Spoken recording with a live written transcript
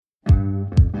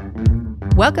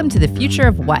Welcome to the Future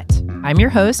of What? I'm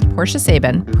your host, Portia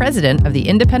Sabin, president of the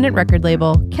independent record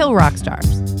label Kill Rock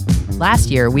Stars. Last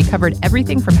year, we covered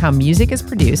everything from how music is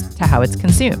produced to how it's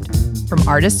consumed, from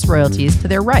artists' royalties to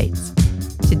their rights.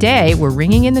 Today, we're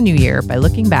ringing in the new year by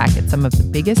looking back at some of the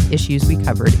biggest issues we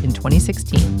covered in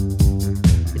 2016.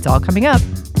 It's all coming up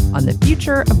on the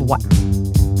Future of What?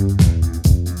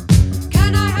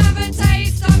 Can I have a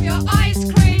taste of your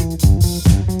ice cream?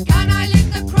 Can I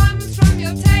lick the crumbs from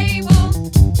your table?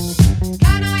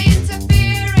 Can I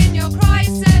interfere in your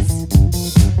crisis?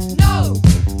 No,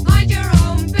 mind your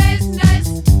own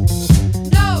business.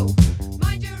 No,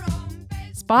 mind your own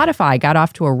business. Spotify got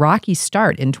off to a rocky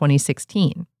start in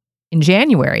 2016. In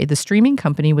January, the streaming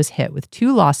company was hit with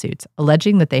 2 lawsuits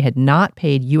alleging that they had not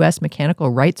paid U.S. mechanical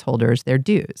rights holders their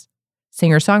dues.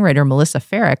 Singer-songwriter Melissa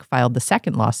Ferrick filed the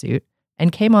second lawsuit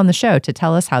and came on the show to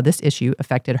tell us how this issue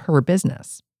affected her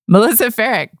business. Melissa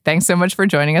Ferrick, thanks so much for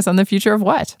joining us on The Future of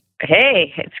What?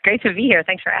 Hey, it's great to be here.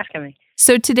 Thanks for asking me.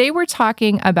 So today we're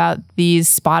talking about these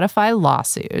Spotify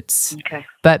lawsuits. Okay.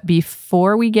 But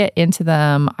before we get into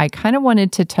them, I kind of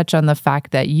wanted to touch on the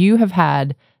fact that you have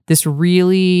had this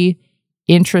really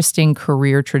interesting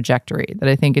career trajectory that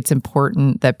I think it's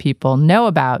important that people know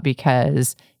about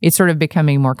because it's sort of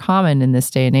becoming more common in this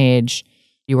day and age.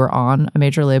 You were on a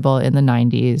major label in the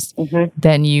 90s. Mm-hmm.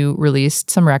 Then you released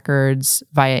some records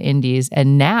via indies,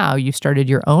 and now you started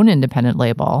your own independent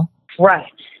label.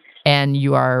 Right. And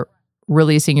you are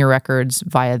releasing your records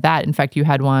via that. In fact, you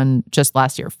had one just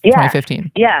last year, Yeah.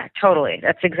 2015. Yeah, totally.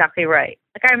 That's exactly right.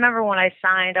 Like, I remember when I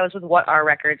signed, I was with What Are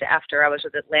Records after I was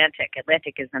with Atlantic.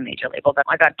 Atlantic is the major label, but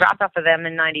I got dropped off of them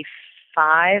in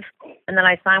 95. And then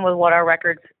I signed with What Are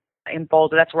Records in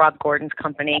Boulder. That's Rob Gordon's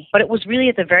company. But it was really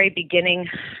at the very beginning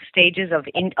stages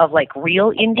of like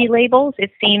real indie labels.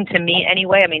 It seemed to me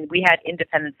anyway. I mean, we had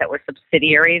independents that were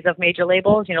subsidiaries of major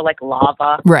labels, like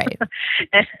Lava. Right.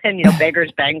 and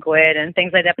Beggar's Banquet and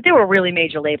things like that. But they were really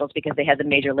major labels because they had the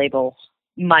major label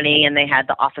money and they had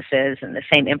the offices and the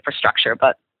same infrastructure.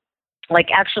 But like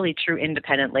actually true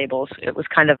independent labels, it was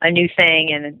kind of a new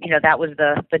thing. And, that was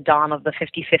the dawn of the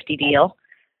 50-50 deal.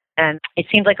 And it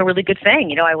seemed like a really good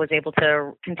thing. I was able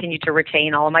to continue to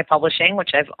retain all of my publishing,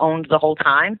 which I've owned the whole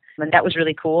time. And that was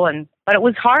really cool. But it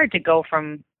was hard to go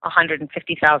from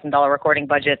 $150,000 recording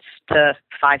budgets to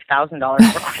 $5,000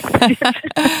 recording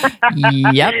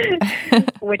budgets.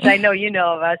 Yep. Which I know you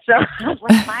know about. So I was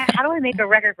like, how do I make a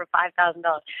record for $5,000?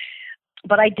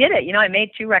 But I did it. I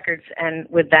made 2 records and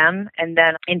with them. And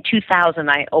then in 2000,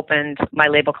 I opened my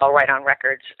label called Right On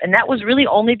Records. And that was really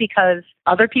only because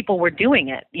other people were doing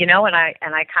it, and I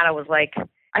kind of was like,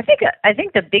 I think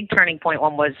the big turning point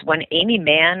one was when Amy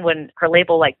Mann, when her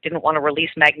label didn't want to release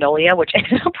Magnolia, which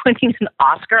ended up winning an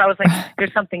Oscar. I was like,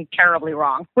 there's something terribly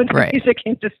wrong with the Right. music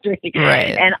industry.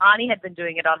 Right. And Ani had been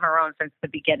doing it on her own since the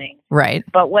beginning. Right.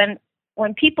 But when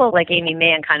people like Amy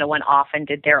Mann kind of went off and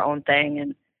did their own thing,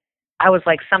 and I was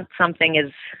like, something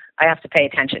is, I have to pay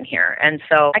attention here. And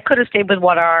so I could have stayed with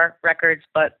What Are Records,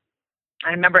 but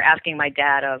I remember asking my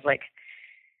dad, I was like,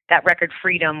 that record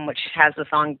Freedom, which has the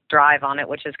song Drive on it,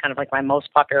 which is kind of like my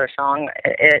most popular song.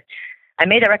 I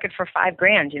made that record for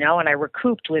 $5,000, and I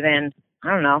recouped within, I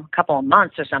don't know, a couple of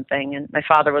months or something. And my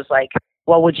father was like,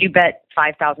 well, would you bet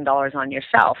 $5,000 on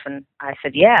yourself? And I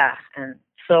said, yeah. And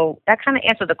so that kind of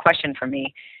answered the question for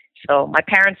me. So my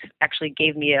parents actually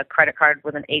gave me a credit card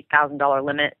with an $8,000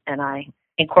 limit, and I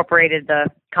incorporated the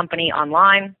company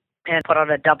online and put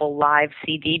out a double live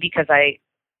CD because I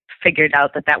figured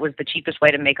out that was the cheapest way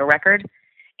to make a record.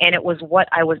 And it was what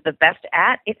I was the best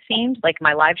at, it seemed. Like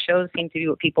my live shows seemed to be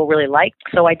what people really liked.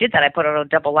 So I did that. I put out a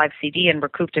double live CD and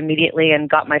recouped immediately and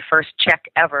got my first check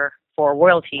ever for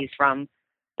royalties from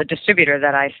the distributor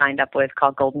that I signed up with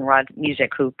called Goldenrod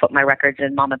Music, who put my records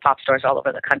in mom and pop stores all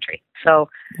over the country. So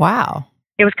Wow.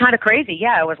 It was kind of crazy.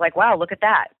 Yeah, I was like, wow, look at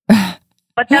that.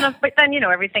 But then,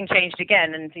 everything changed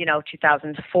again in,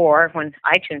 2004 when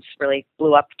iTunes really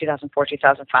blew up, 2004,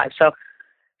 2005. So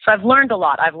I've learned a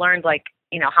lot. I've learned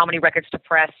how many records to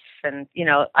press. And,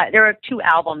 there are 2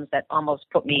 albums that almost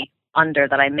put me under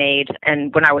that I made.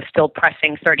 And when I was still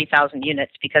pressing 30,000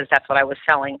 units, because that's what I was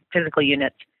selling, physical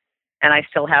units. And I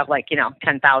still have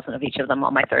 10,000 of each of them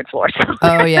on my 3rd floor.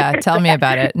 Oh yeah, tell me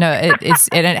about it. No,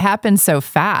 it happened so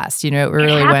fast. It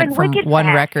really went from one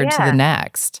record to the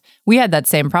next. We had that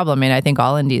same problem. I mean, I think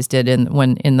all indies did in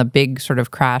the big sort of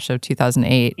crash of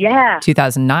 2008,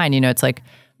 2009. It's like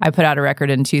I put out a record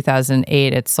in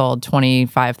 2008. It sold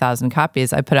 25,000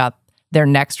 copies. I put out their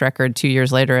next record 2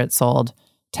 years later. It sold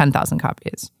 10,000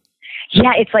 copies.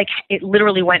 Yeah, it's like it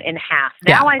literally went in half.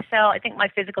 Now I think my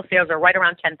physical sales are right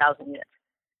around 10,000 units.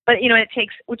 But, it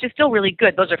takes, which is still really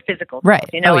good. Those are physical right.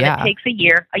 sales, Oh, and yeah. it takes a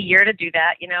year to do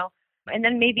that, And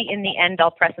then maybe in the end,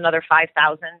 I'll press another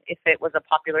 5,000 if it was a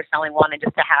popular selling one and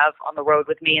just to have on the road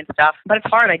with me and stuff. But it's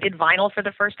hard. I did vinyl for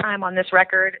the first time on this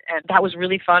record, and that was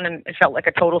really fun, and it felt like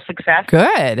a total success.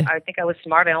 Good. I think I was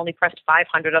smart. I only pressed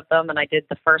 500 of them, and I did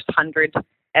the first 100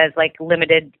 as like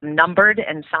limited numbered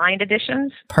and signed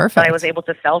editions. Perfect. That I was able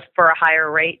to sell for a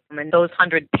higher rate, and those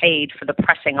 100 paid for the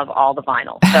pressing of all the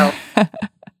vinyl. So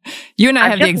you and I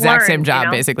have the exact learned, same job,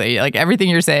 basically. Like everything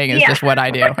you're saying is just what I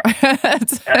do.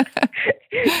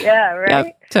 Yeah, right.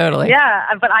 Yep, totally. Yeah,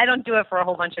 but I don't do it for a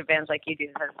whole bunch of bands like you do.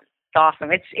 It's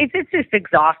awesome. It's just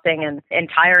exhausting and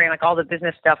tiring, like all the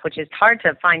business stuff, which is hard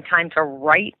to find time to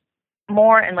write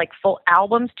more and like full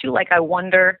albums too. Like I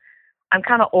wonder, I'm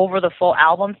kind of over the full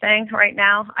album thing right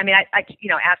now. I mean, I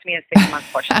ask me in 6 months,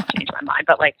 push, I'll change my mind.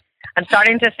 But like, I'm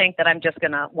starting to think that I'm just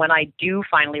gonna, when I do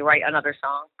finally write another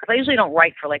song, because I usually don't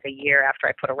write for like a year after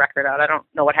I put a record out. I don't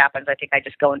know what happens. I think I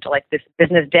just go into like this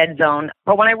business dead zone.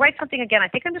 But when I write something again, I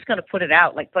think I'm just gonna put it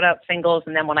out, like put out singles,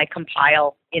 and then when I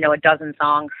compile, a dozen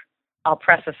songs, I'll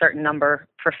press a certain number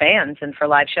for fans and for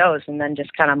live shows, and then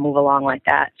just kind of move along like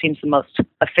that. Seems the most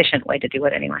efficient way to do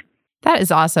it anyway. That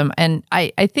is awesome. And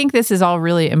I think this is all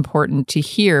really important to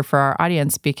hear for our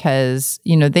audience because,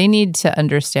 they need to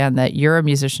understand that you're a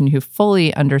musician who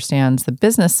fully understands the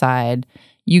business side.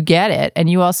 You get it. And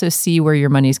you also see where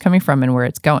your money's coming from and where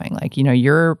it's going. Like,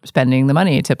 you're spending the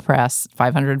money to press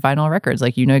 500 vinyl records.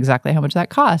 Like, exactly how much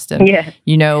that cost. And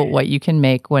you know what you can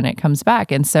make when it comes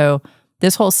back. And so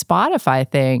this whole Spotify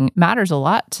thing matters a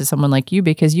lot to someone like you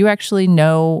because you actually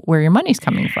know where your money's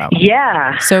coming from.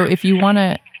 Yeah. So if you want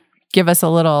to give us a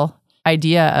little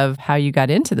idea of how you got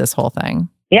into this whole thing.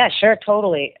 Yeah, sure,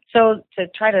 totally. So to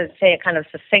try to say it kind of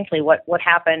succinctly, what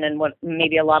happened and what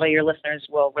maybe a lot of your listeners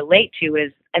will relate to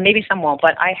is, and maybe some won't,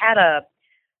 but I had a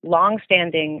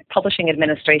long-standing publishing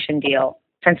administration deal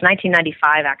since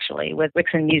 1995, actually, with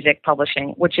Wixon Music Publishing,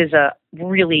 which is a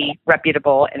really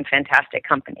reputable and fantastic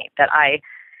company that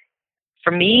for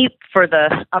me, for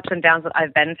the ups and downs that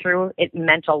I've been through, it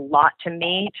meant a lot to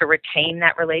me to retain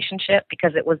that relationship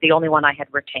because it was the only one I had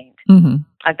retained. Mm-hmm.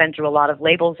 I've been through a lot of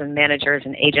labels and managers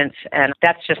and agents, and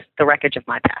that's just the wreckage of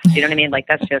my past. You know what I mean? Like,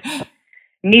 that's just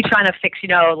me trying to fix,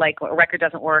 like a record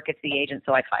doesn't work, it's the agent,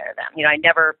 so I fire them.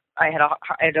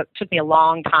 It took me a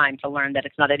long time to learn that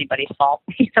it's not anybody's fault.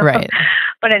 Right.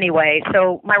 But anyway,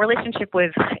 so my relationship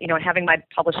with, having my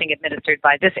publishing administered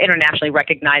by this internationally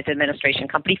recognized administration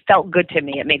company felt good to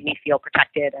me. It made me feel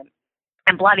protected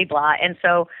and blah-de-blah. And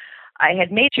so I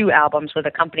had made 2 albums with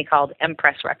a company called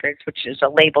Empress Records, which is a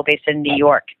label based in New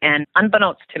York. And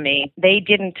unbeknownst to me, they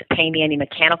didn't pay me any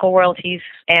mechanical royalties,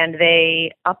 and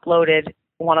they uploaded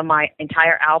one of my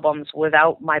entire albums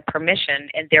without my permission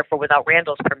and therefore without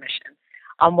Randall's permission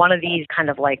on one of these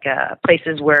kind of like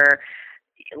places where,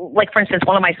 like, for instance,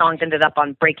 one of my songs ended up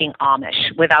on Breaking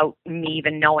Amish without me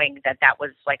even knowing that was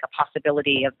like a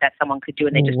possibility of that someone could do,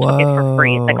 and they just took it for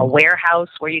free. It's like a warehouse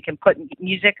where you can put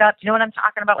music up. Do you know what I'm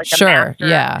talking about? Like sure. The master.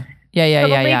 Yeah. So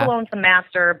the label owns the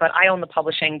master, but I own the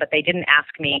publishing, but they didn't ask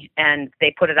me, and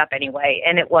they put it up anyway.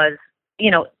 And it was,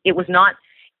 it was not,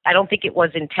 I don't think it was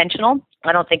intentional.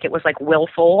 I don't think it was like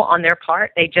willful on their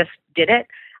part. They just did it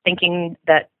thinking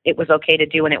that it was okay to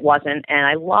do, and it wasn't. And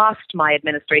I lost my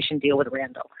administration deal with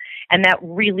Randall. And that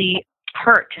really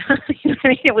hurt.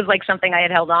 It was like something I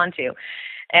had held on to.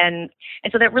 And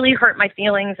so that really hurt my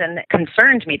feelings and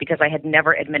concerned me because I had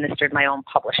never administered my own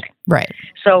publishing. Right.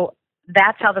 So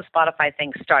that's how the Spotify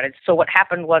thing started. So what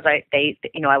happened was I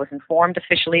was informed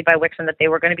officially by Wixon that they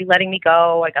were going to be letting me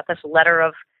go. I got this letter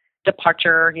of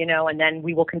departure, and then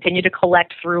we will continue to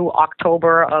collect through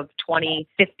October of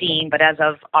 2015. But as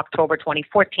of October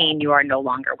 2014, you are no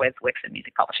longer with Wixon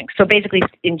Music Publishing. So basically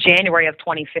in January of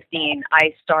 2015,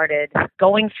 I started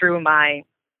going through my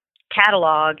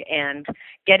catalog and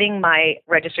getting my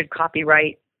registered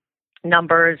copyright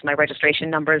numbers, my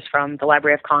registration numbers from the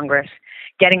Library of Congress,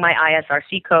 getting my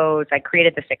ISRC codes. I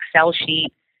created this Excel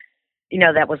sheet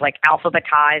that was like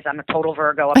alphabetized. I'm a total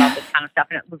Virgo about this kind of stuff.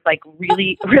 And it was like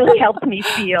really, really helped me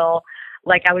feel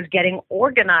like I was getting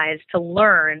organized to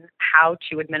learn how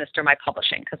to administer my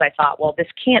publishing. Because I thought, well, this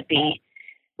can't be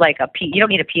like you don't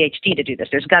need a PhD to do this.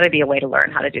 There's got to be a way to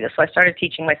learn how to do this. So I started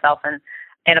teaching myself.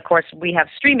 And of course, we have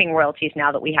streaming royalties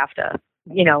now that we have to,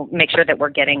 make sure that we're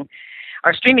getting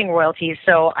our streaming royalties.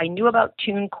 So I knew about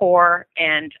TuneCore,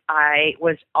 and I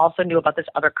also knew about this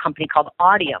other company called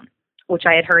A2IM, which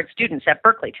I had heard students at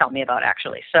Berkeley tell me about,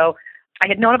 actually. So I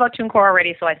had known about TuneCore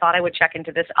already, so I thought I would check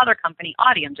into this other company,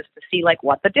 A2IM, just to see like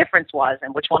what the difference was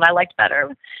and which one I liked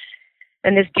better.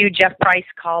 And this dude, Jeff Price,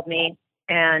 called me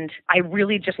And I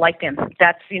really just liked him.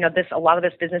 That's, a lot of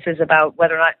this business is about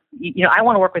whether or not, I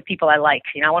want to work with people I like.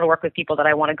 I want to work with people that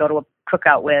I want to go to a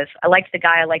cookout with. I liked the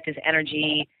guy. I liked his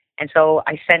energy. And so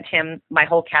I sent him my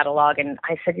whole catalog, and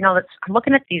I said, I'm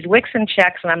looking at these Wixen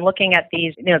checks, and I'm looking at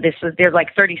these, they're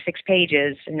like 36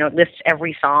 pages, it lists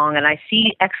every song, and I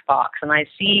see Xbox, and I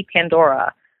see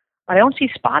Pandora, but I don't see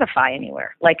Spotify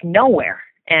anywhere, like nowhere.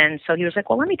 And so he was like,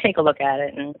 well, let me take a look at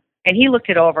it. And he looked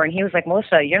it over, and he was like,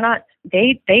 Melissa,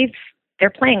 they're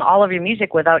playing all of your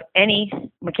music without any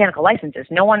mechanical licenses.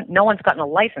 No one's gotten a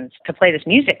license to play this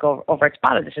music over at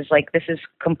Spotify. This is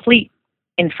complete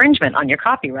infringement on your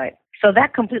copyright. So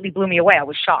that completely blew me away. I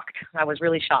was shocked. I was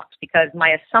really shocked because my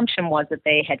assumption was that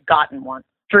they had gotten one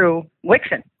through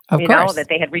Wixen. Of course. That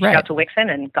they had reached out to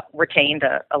Wixen and retained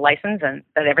a license and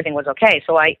that everything was okay.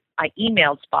 So I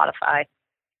emailed Spotify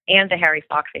and the Harry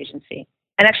Fox agency.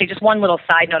 And actually, just one little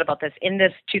side note about this. In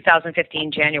this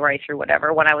 2015 January through whatever,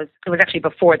 it was actually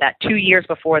before that, 2 years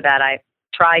before that, I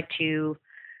tried to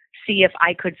see if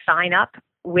I could sign up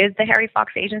with the Harry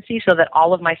Fox agency so that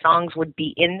all of my songs would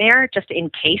be in there just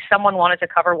in case someone wanted to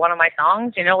cover one of my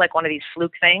songs, like one of these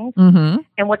fluke things. Mm-hmm.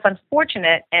 And what's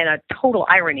unfortunate and a total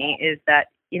irony is that,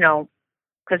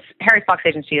 because Harry Fox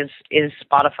agency is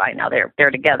Spotify now, they're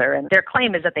together, and their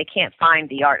claim is that they can't find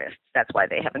the artists. That's why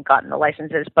they haven't gotten the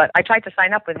licenses. But I tried to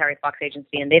sign up with Harry Fox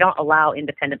agency, and they don't allow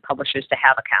independent publishers to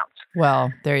have accounts.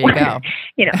 Well, there you go.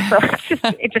 So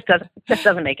it just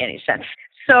doesn't make any sense.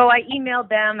 So I emailed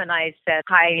them and I said,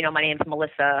 hi, my name's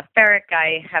Melissa Ferrick.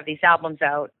 I have these albums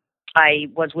out. I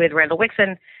was with Randall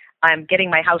Wixen. I'm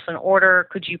getting my house in order.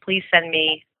 Could you please send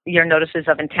me your notices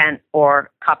of intent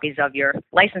or copies of your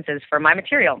licenses for my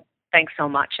material? Thanks so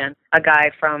much. And a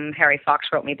guy from Harry Fox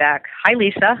wrote me back, hi,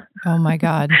 Lisa. Oh, my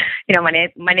God. My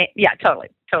name. Yeah, totally.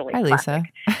 Hi, Lisa.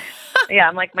 Yeah,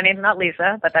 I'm like, my name's not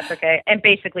Lisa, but that's okay. And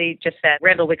basically just said,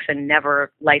 Randall Wixen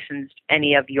never licensed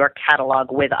any of your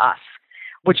catalog with us,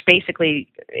 which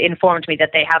basically informed me that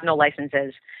they have no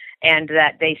licenses and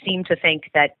that they seem to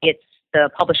think that it's the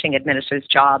publishing administrator's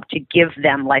job to give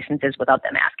them licenses without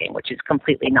them asking, which is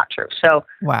completely not true. So,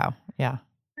 wow. Yeah.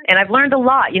 And I've learned a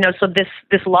lot, so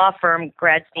this law firm,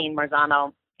 Gradstein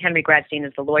Marzano, Henry Gradstein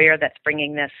is the lawyer that's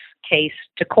bringing this case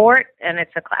to court, and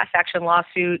it's a class action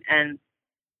lawsuit. And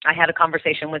I had a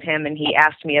conversation with him, and he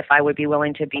asked me if I would be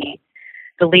willing to be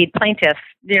the lead plaintiff.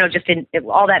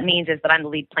 All that means is that I'm the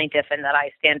lead plaintiff and that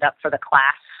I stand up for the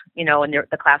class, and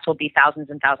the class will be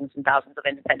thousands and thousands and thousands of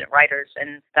independent writers,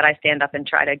 and that I stand up and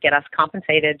try to get us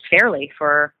compensated fairly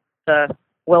for the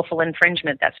willful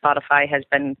infringement that Spotify has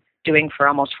been doing for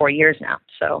almost 4 years now.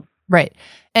 So right.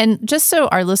 And just so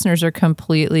our listeners are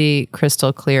completely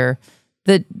crystal clear,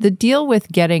 the deal with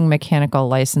getting mechanical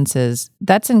licenses,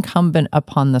 that's incumbent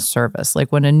upon the service.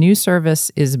 Like when a new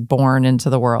service is born into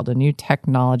the world, a new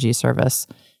technology service,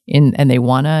 and they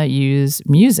want to use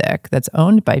music that's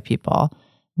owned by people,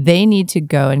 they need to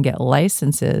go and get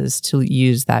licenses to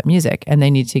use that music. And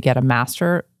they need to get a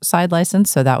master side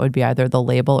license. So that would be either the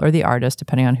label or the artist,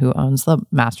 depending on who owns the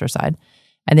master side.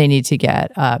 And they need to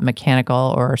get a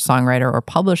mechanical or songwriter or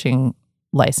publishing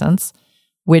license,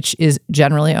 which is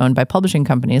generally owned by publishing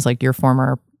companies like your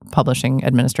former publishing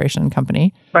administration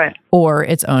company. Right. Or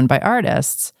it's owned by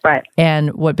artists. Right.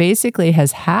 And what basically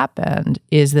has happened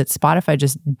is that Spotify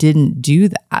just didn't do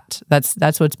that.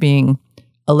 That's what's being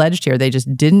alleged here. They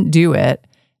just didn't do it,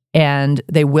 and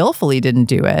they willfully didn't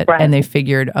do it. Right. And they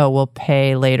figured, oh, we'll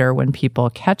pay later when people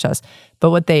catch us.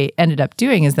 But what they ended up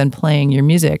doing is then playing your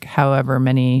music however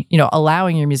many,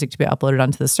 allowing your music to be uploaded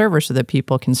onto the server so that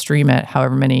people can stream it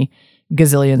however many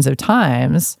gazillions of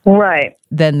times. Right.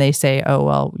 Then they say, oh,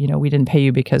 well, we didn't pay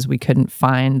you because we couldn't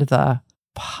find the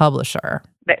publisher.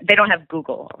 They don't have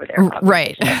Google over there.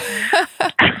 Right.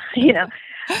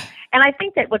 And I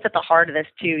think that what's at the heart of this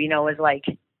too, is like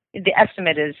the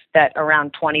estimate is that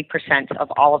around 20% of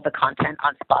all of the content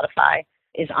on Spotify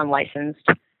is unlicensed.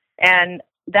 And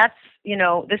that's,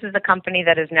 this is a company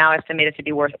that is now estimated to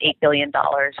be worth $8 billion.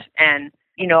 And,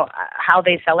 how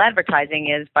they sell advertising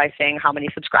is by saying how many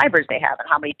subscribers they have and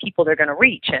how many people they're going to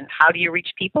reach. And how do you reach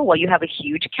people? Well, you have a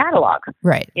huge catalog.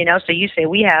 Right. So you say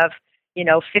we have,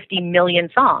 50 million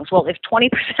songs. Well, if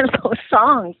 20% of those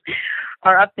songs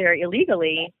are up there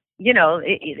illegally, in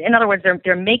other words,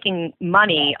 they're making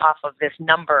money off of this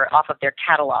number, off of their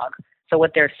catalog. So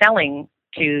what they're selling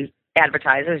to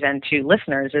advertisers and to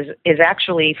listeners is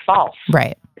actually false.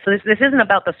 Right. So this isn't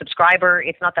about the subscriber.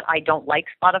 It's not that I don't like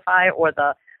Spotify or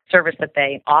the service that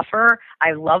they offer.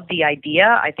 I love the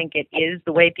idea. I think it is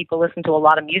the way people listen to a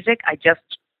lot of music. I just,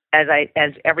 as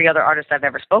every other artist I've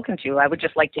ever spoken to, I would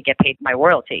just like to get paid my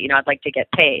royalty. I'd like to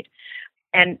get paid.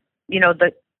 And,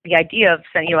 the idea of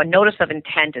sending, a notice of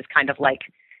intent is kind of like,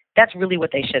 that's really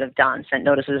what they should have done, sent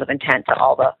notices of intent to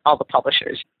all the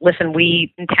publishers. Listen,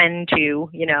 we intend to,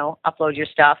 upload your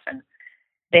stuff, and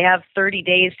they have 30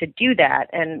 days to do that.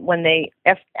 And when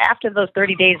after those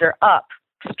 30 days are up,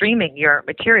 streaming your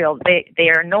material, they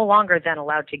are no longer then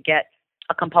allowed to get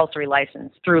a compulsory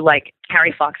license through like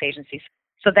Harry Fox agencies.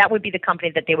 So that would be the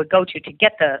company that they would go to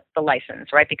get the license,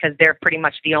 right? Because they're pretty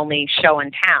much the only show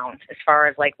in town as far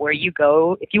as like where you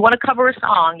go. If you want to cover a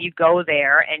song, you go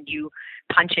there and you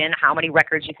punch in how many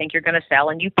records you think you're going to sell,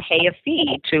 and you pay a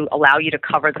fee to allow you to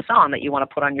cover the song that you want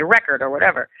to put on your record or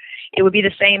whatever. It would be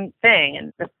the same thing.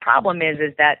 And the problem is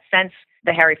that since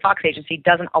the Harry Fox agency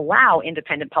doesn't allow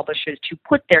independent publishers to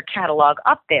put their catalog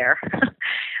up there,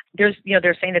 they're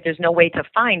saying that there's no way to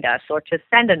find us or to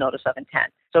send a notice of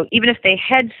intent. So even if they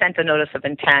had sent a notice of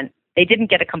intent, they didn't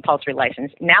get a compulsory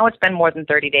license. Now it's been more than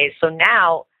 30 days. So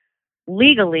now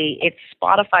legally it's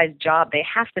Spotify's job. They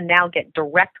have to now get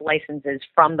direct licenses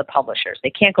from the publishers. They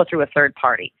can't go through a third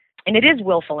party. And it is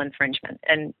willful infringement.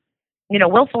 And,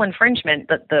 willful infringement,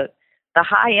 the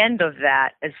high end of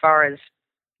that, as far as,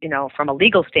 from a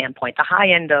legal standpoint, the high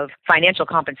end of financial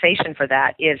compensation for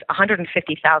that is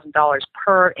 $150,000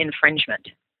 per infringement.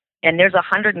 And there's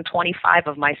 125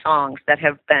 of my songs that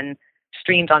have been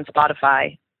streamed on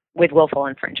Spotify with willful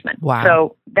infringement. Wow.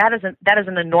 So that is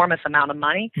an enormous amount of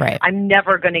money. Right. I'm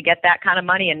never going to get that kind of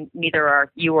money, and neither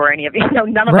are you or any of you.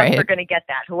 None of us are going to get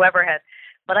that. Whoever has.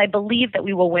 But I believe that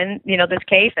we will win, this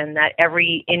case, and that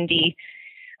every indie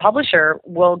publisher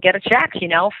will get a check,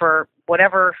 for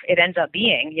whatever it ends up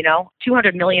being.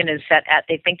 200 million is set at,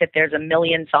 they think that there's 1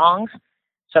 million songs,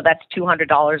 so that's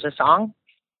 $200 a song.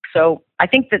 So I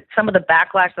think that some of the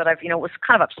backlash that it was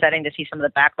kind of upsetting to see some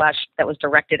of the backlash that was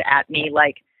directed at me,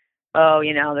 like, oh,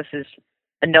 this is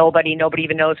a nobody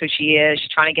even knows who she is, she's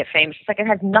trying to get famous. It's like, it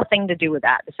has nothing to do with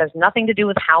that. This has nothing to do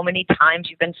with how many times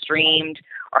you've been streamed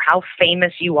or how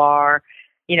famous you are.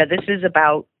 This is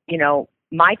about,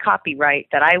 my copyright,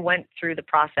 that I went through the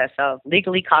process of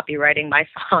legally copywriting my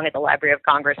song at the Library of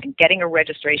Congress and getting a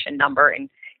registration number and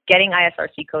getting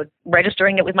ISRC code,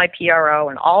 registering it with my PRO,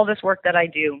 and all this work that I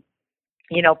do,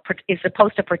 is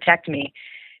supposed to protect me.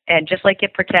 And just like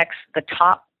it protects the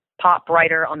top pop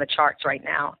writer on the charts right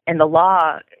now, and the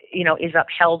law, is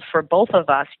upheld for both of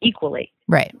us equally.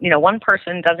 Right. One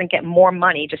person doesn't get more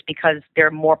money just because they're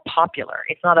more popular.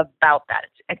 It's not about that.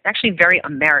 It's actually very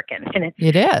American, and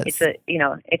it is. It's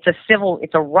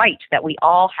a right that we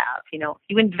all have.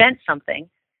 You invent something,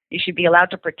 you should be allowed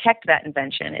to protect that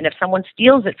invention. And if someone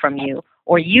steals it from you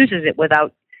or uses it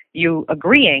without you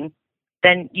agreeing,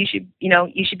 then you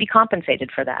should be compensated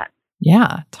for that.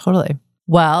 Yeah, totally.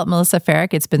 Well, Melissa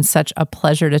Ferrick, it's been such a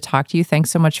pleasure to talk to you.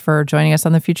 Thanks so much for joining us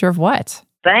on The Future of What?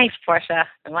 Thanks, Portia.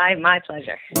 My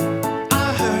pleasure.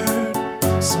 I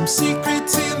heard some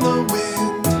secrets in the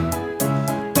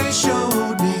wind. They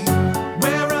showed me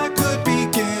where I could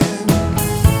begin.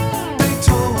 They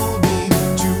told me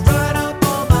to write up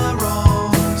all my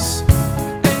wrongs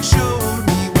and showed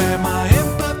me where my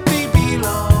empathy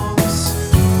belongs.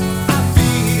 I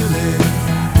feel it.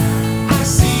 I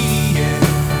see it.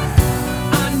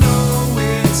 I know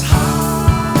it's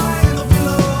high in the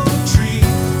willow tree.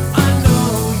 I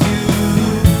know you.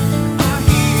 I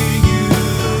hear you.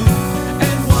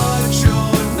 And what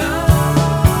you're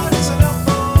not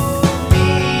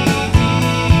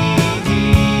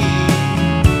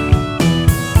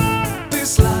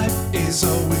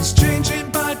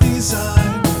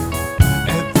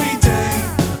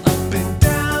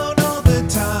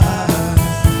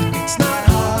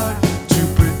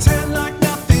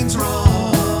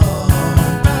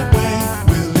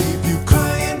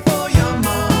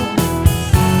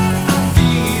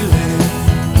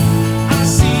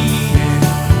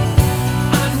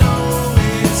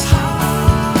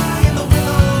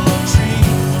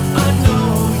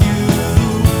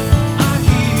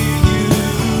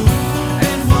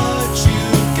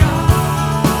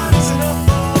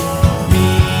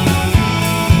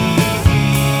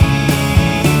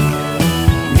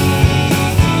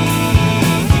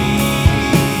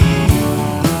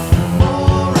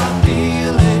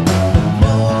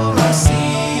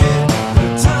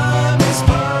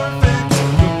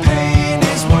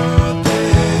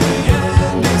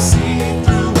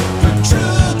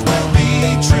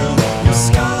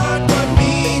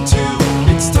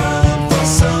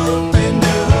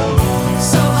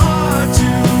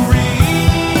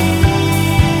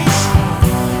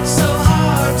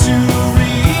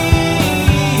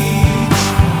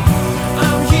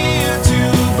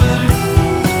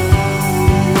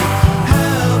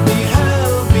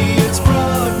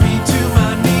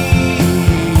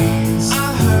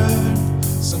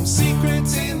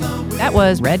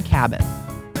was Red Cabin.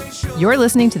 You're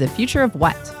listening to The Future of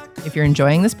What? If you're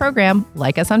enjoying this program,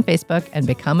 like us on Facebook and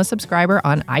become a subscriber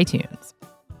on iTunes.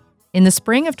 In the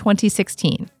spring of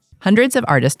 2016, hundreds of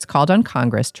artists called on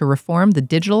Congress to reform the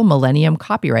Digital Millennium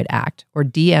Copyright Act, or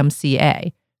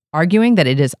DMCA, arguing that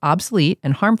it is obsolete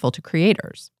and harmful to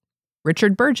creators.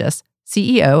 Richard Burgess,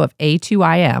 CEO of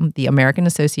A2IM, the American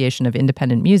Association of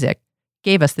Independent Music,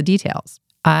 gave us the details.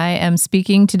 I am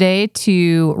speaking today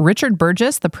to Richard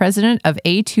Burgess, the president of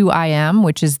A2IM,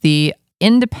 which is the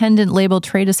Independent Label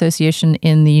Trade Association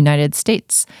in the United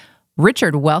States.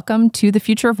 Richard, welcome to The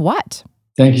Future of What?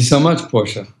 Thank you so much,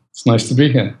 Portia. It's nice to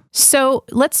be here. So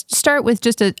let's start with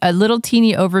just a little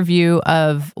teeny overview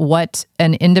of what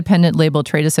an independent label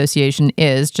trade association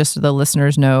is, just so the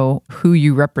listeners know who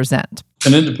you represent.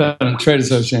 An independent trade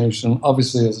association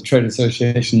obviously is a trade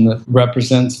association that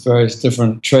represents various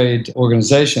different trade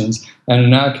organizations. And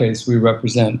in our case, we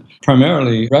represent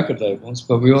primarily record labels,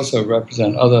 but we also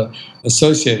represent other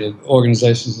associated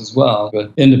organizations as well.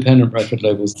 But independent record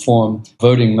labels form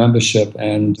voting membership,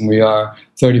 and we are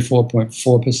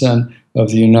 34.4% of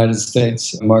the United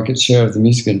States market share of the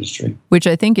music industry. Which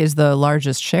I think is the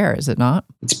largest share, is it not?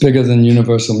 It's bigger than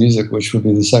Universal Music, which would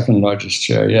be the second largest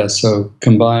share, yes. So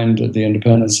combined, the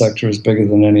independent sector is bigger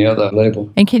than any other label.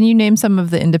 And can you name some of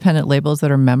the independent labels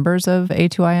that are members of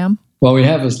A2IM? Well, we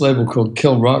have this label called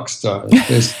Kill Rock Stars,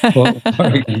 based in Portland,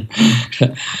 Oregon,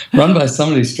 run by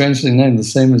somebody strangely named the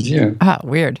same as you. Ah,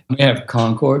 weird. We have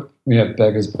Concord, we have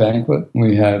Beggar's Banquet,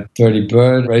 we have Dirty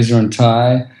Bird, Razor and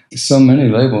Tie, so many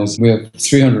labels. We have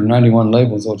 391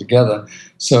 labels altogether.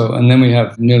 So, and then we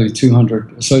have nearly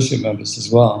 200 associate members as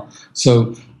well.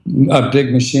 So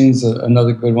Big Machine's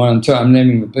another good one. I'm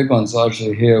naming the big ones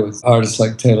largely here with artists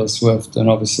like Taylor Swift, and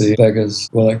obviously Beggars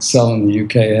will excel in the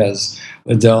UK has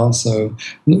Adele. So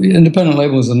independent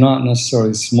labels are not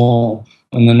necessarily small,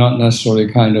 and they're not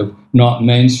necessarily kind of not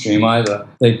mainstream either.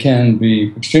 They can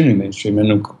be extremely mainstream,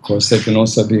 and of course they can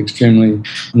also be extremely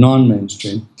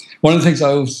non-mainstream. One of the things I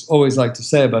always like to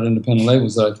say about independent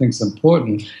labels that I think is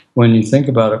important when you think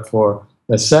about it for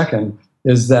a second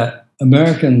is that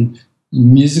American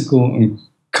musical and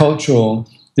cultural,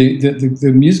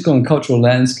 the musical and cultural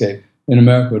landscape in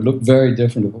America would look very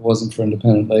different if it wasn't for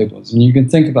independent labels. And you can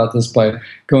think about this by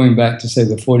going back to, say,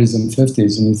 the 40s and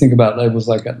 50s, and you think about labels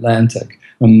like Atlantic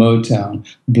and Motown,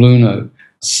 Blue Note,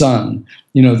 Sun.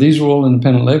 You know, these were all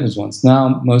independent labels once.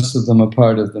 Now, most of them are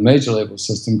part of the major label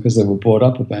system because they were bought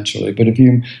up eventually. But if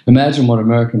you imagine what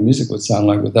American music would sound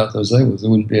like without those labels, there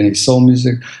wouldn't be any soul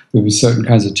music, there would be certain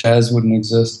kinds of jazz wouldn't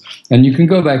exist. And you can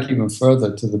go back even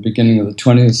further to the beginning of the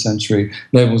 20th century.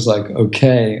 Labels like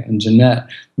OK and Jeanette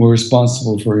were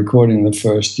responsible for recording the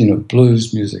first,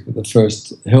 blues music, the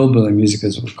first hillbilly music,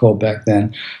 as it was called back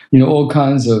then. All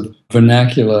kinds of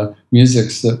vernacular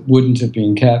musics that wouldn't have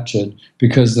been captured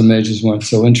because the majors weren't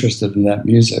so interested in that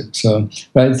music. So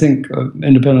I think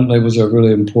independent labels are a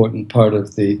really important part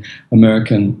of the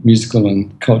American musical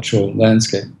and cultural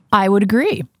landscape. I would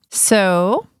agree.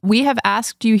 So we have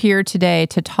asked you here today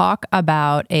to talk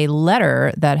about a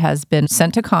letter that has been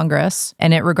sent to Congress,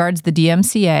 and it regards the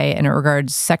DMCA, and it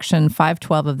regards Section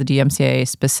 512 of the DMCA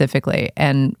specifically.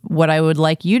 And what I would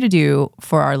like you to do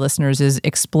for our listeners is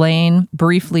explain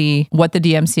briefly what the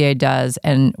DMCA does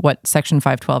and what Section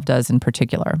 512 does in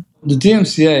particular. The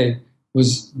DMCA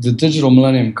was the Digital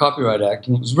Millennium Copyright Act,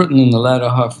 and it was written in the latter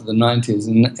half of the 90s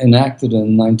and enacted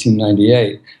in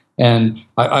 1998. And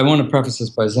I want to preface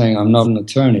this by saying I'm not an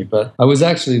attorney, but I was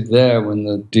actually there when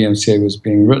the DMCA was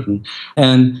being written.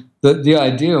 And the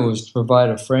idea was to provide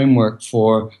a framework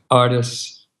for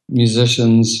artists,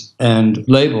 musicians, and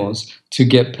labels to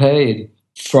get paid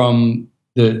from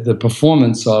the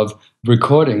performance of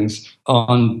recordings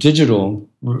on digital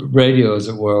radio, as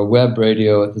it were, web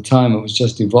radio. At the time, it was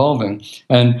just evolving.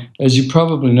 And as you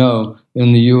probably know,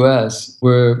 in the US,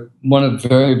 we're one of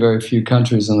very, very few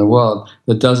countries in the world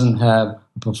that doesn't have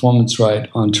a performance right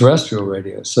on terrestrial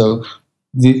radio. So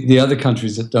the other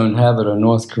countries that don't have it are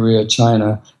North Korea,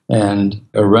 China, and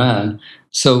Iran.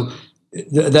 So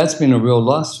that's been a real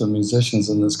loss for musicians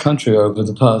in this country over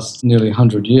the past nearly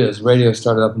 100 years. Radio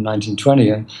started up in 1920,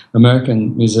 and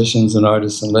American musicians and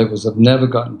artists and labels have never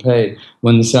gotten paid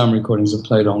when the sound recordings are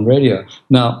played on radio.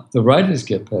 Now, the writers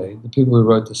get paid, the people who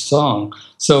wrote the song.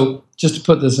 So just to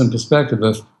put this in perspective,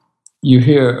 if you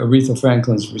hear Aretha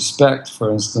Franklin's Respect, for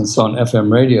instance, on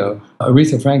FM radio,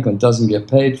 Aretha Franklin doesn't get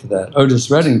paid for that. Otis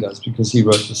Redding does because he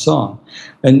wrote the song.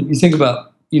 And you think about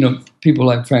people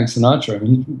like Frank Sinatra. I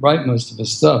mean, he wrote most of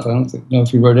his stuff. I don't know if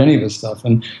he wrote any of his stuff.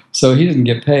 And so he didn't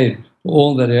get paid for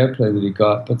all that airplay that he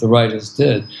got, but the writers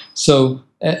did. So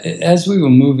as we were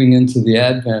moving into the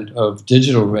advent of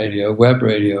digital radio, web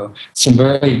radio, some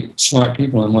very smart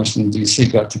people in Washington, D.C.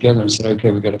 got together and said,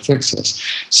 okay, we've got to fix this.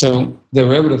 So they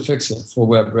were able to fix it for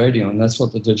web radio, and that's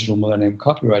what the Digital Millennium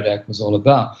Copyright Act was all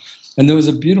about. And there was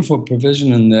a beautiful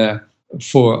provision in there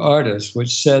for artists,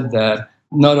 which said that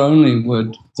not only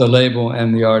would the label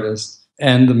and the artist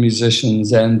and the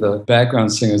musicians and the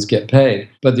background singers get paid,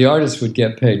 but the artists would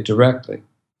get paid directly.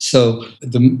 So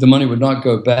the money would not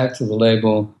go back to the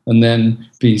label and then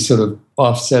be sort of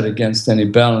offset against any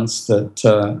balance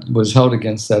that was held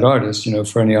against that artist,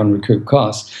 for any unrecouped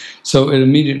costs. So it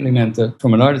immediately meant that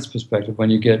from an artist's perspective,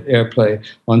 when you get airplay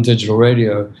on digital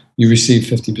radio, you receive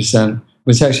 50%. It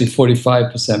was actually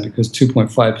 45% because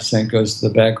 2.5% goes to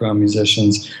the background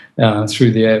musicians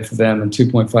through the AFM and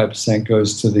 2.5%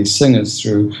 goes to the singers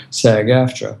through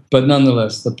SAG-AFTRA. But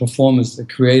nonetheless, the performers, the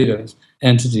creative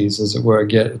entities, as it were,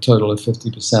 get a total of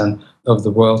 50% of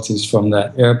the royalties from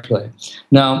that airplay.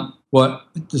 Now, what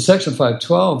the Section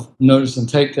 512 notice and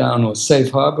takedown or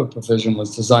safe harbor provision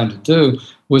was designed to do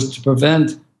was to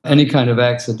prevent any kind of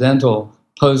accidental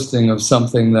posting of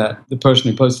something that the person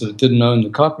who posted it didn't own the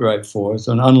copyright for,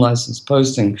 so an unlicensed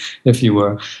posting, if you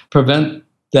were, prevent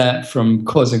that from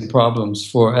causing problems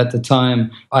for, at the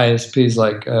time, ISPs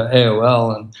like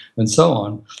AOL and so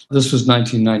on. This was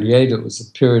 1998. It was a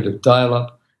period of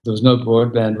dial-up. There was no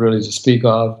broadband really to speak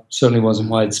of, certainly wasn't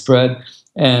widespread.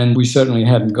 And we certainly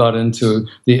hadn't got into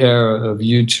the era of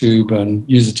YouTube and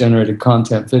user-generated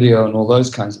content video and all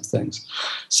those kinds of things.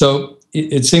 So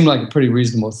it seemed like a pretty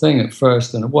reasonable thing at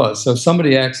first, and it was. So if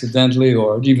somebody accidentally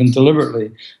or even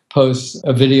deliberately posts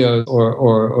a video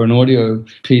or an audio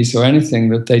piece or anything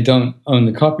that they don't own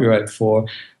the copyright for,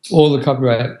 all the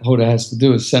copyright holder has to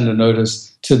do is send a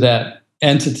notice to that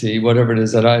entity, whatever it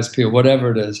is, that ISP or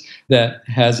whatever it is that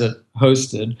has it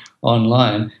hosted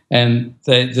online, and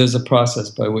there's a process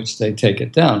by which they take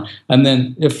it down. And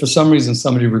then if for some reason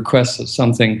somebody requests that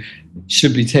something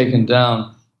should be taken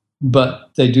down, but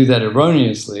they do that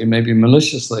erroneously, maybe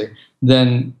maliciously,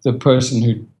 then the person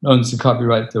who owns the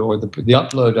copyright or the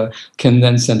uploader can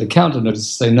then send a counter notice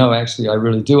to say, no, actually, I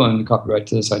really do own the copyright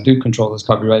to this. I do control this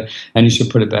copyright, and you should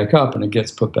put it back up, and it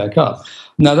gets put back up.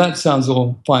 Now, that sounds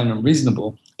all fine and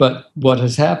reasonable, but what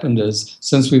has happened is,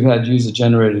 since we've had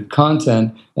user-generated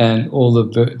content and all the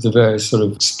various sort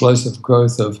of explosive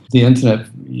growth of the internet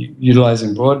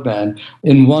utilizing broadband,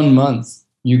 in 1 month,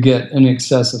 you get in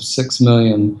excess of 6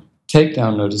 million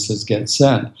takedown notices get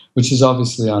sent, which is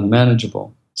obviously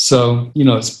unmanageable. So,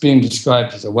 it's being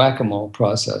described as a whack-a-mole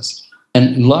process.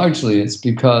 And largely it's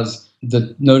because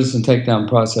the notice and takedown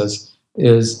process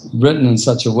is written in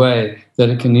such a way that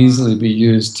it can easily be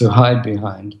used to hide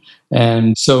behind.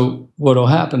 And so what will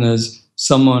happen is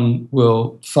someone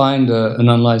will find an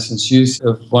unlicensed use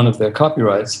of one of their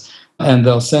copyrights, and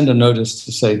they'll send a notice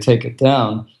to say, take it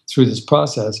down through this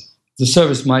process. The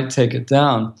service might take it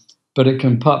down, but it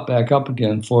can pop back up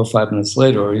again 4 or 5 minutes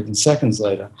later or even seconds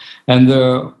later. And there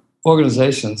are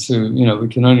organizations who, we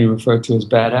can only refer to as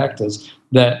bad actors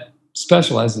that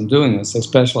specialize in doing this. They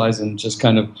specialize in just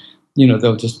kind of,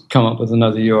 they'll just come up with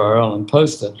another URL and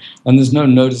post it. And there's no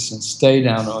notice and stay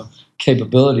down or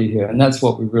capability here. And that's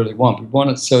what we really want. We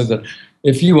want it so that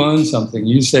if you own something,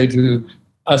 you say to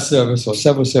a service or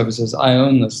several services, I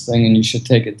own this thing and you should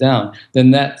take it down,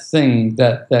 then that thing,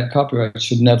 that copyright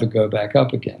should never go back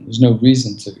up again. There's no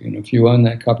reason to. If you own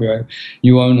that copyright,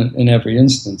 you own it in every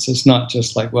instance. It's not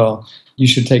just like, well, you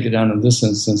should take it down in this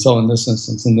instance, in this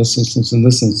instance, in this instance, in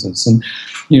this instance. And,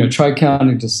 try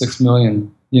counting to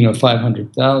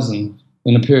 6,500,000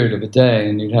 in a period of a day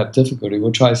and you'd have difficulty.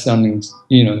 We'll try sending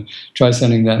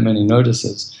that many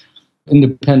notices.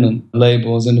 Independent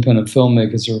labels, independent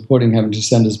filmmakers are reporting having to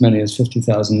send as many as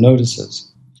 50,000 notices.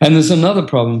 And there's another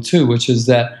problem too, which is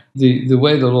that the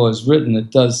way the law is written, it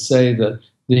does say that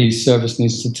the service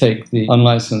needs to take the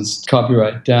unlicensed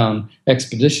copyright down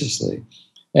expeditiously.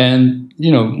 And,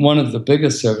 one of the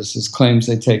biggest services claims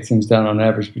they take things down on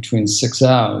average between 6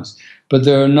 hours. But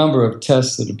there are a number of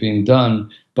tests that are being done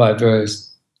by various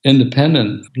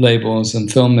independent labels and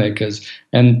filmmakers,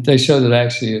 and they show that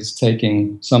actually it's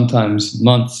taking sometimes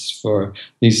months for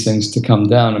these things to come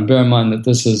down. And bear in mind that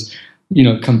this is,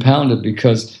 compounded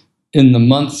because in the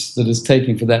months that it's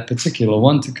taking for that particular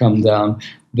one to come down,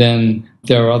 then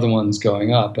there are other ones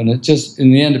going up. And it just,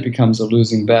 in the end, it becomes a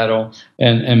losing battle,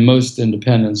 and most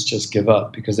independents just give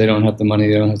up because they don't have the money,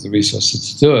 they don't have the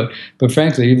resources to do it. But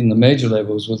frankly, even the major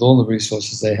labels, with all the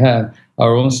resources they have,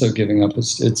 are also giving up.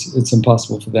 It's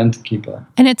impossible for them to keep up.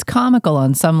 And it's comical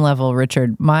on some level,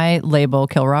 Richard. My label,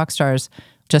 Kill Rock Stars,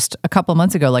 just a couple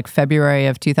months ago, like February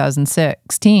of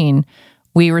 2016,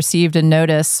 we received a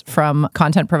notice from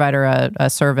content provider, a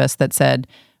service that said,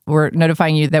 we're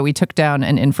notifying you that we took down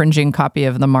an infringing copy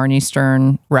of the Marnie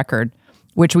Stern record,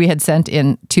 which we had sent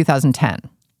in 2010.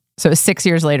 So 6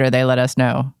 years later, they let us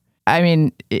know. I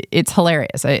mean, it's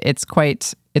hilarious. It's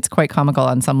quite comical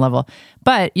on some level.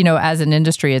 But, as an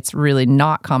industry, it's really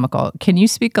not comical. Can you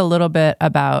speak a little bit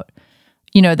about,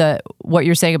 what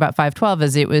you're saying about 512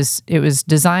 is it was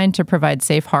designed to provide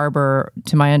safe harbor,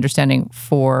 to my understanding,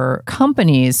 for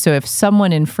companies. So if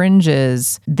someone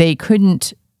infringes, they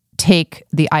couldn't take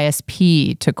the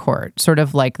ISP to court, sort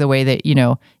of like the way that,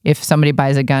 if somebody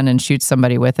buys a gun and shoots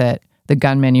somebody with it, the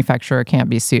gun manufacturer can't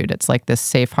be sued. It's like this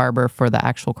safe harbor for the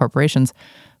actual corporations.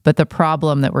 But the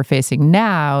problem that we're facing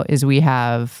now is we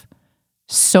have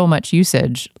so much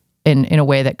usage in a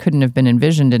way that couldn't have been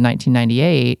envisioned in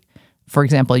 1998. For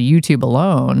example, YouTube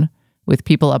alone, with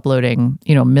people uploading,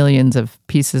 millions of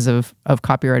pieces of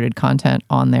copyrighted content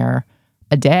on there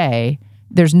a day,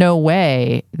 there's no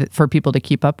way for people to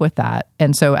keep up with that.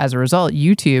 And so as a result,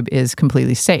 YouTube is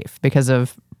completely safe because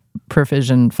of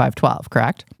Provision 512,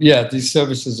 correct? Yeah, these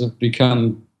services have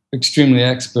become extremely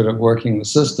expert at working the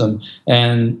system.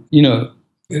 And,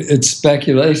 it's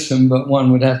speculation, but one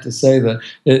would have to say that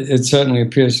it certainly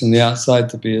appears from the outside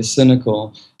to be a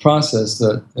cynical process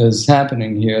that is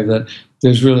happening here, that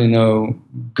there's really no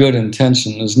good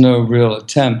intention. There's no real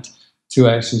attempt to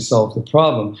actually solve the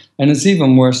problem. And it's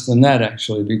even worse than that,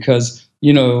 actually, because,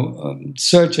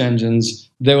 search engines,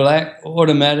 they will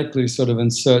automatically sort of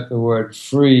insert the word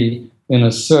free in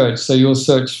a search. So you'll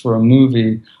search for a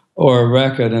movie or a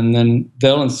record, and then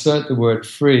they'll insert the word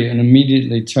free and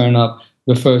immediately turn up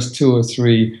the first 2 or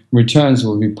 3 returns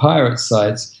will be pirate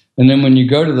sites. And then when you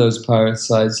go to those pirate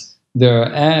sites, there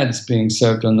are ads being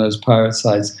served on those pirate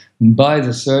sites by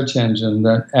the search engine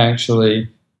that actually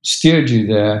steered you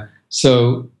there.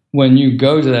 So when you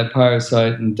go to that pirate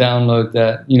site and download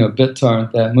that,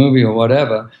 BitTorrent, that movie or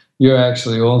whatever, you're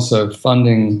actually also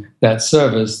funding that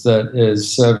service that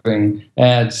is serving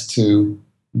ads to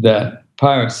that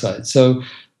pirate site. So,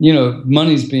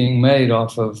 money's being made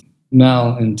off of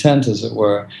malintent, as it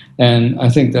were. And I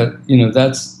think that,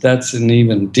 that's an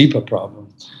even deeper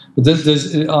problem. But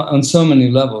there's on so many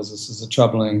levels, this is a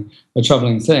troubling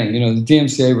thing. The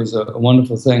DMCA was a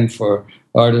wonderful thing for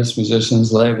artists,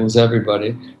 musicians, labels,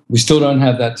 everybody. We still don't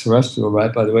have that terrestrial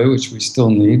right, by the way, which we still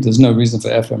need. There's no reason for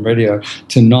FM radio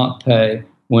to not pay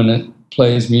when it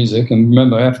plays music. And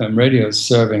remember, FM radio is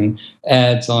serving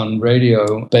ads on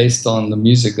radio based on the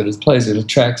music that it plays. It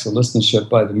attracts a listenership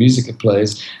by the music it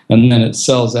plays, and then it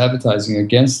sells advertising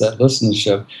against that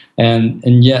listenership.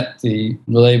 And yet the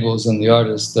labels and the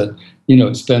artists that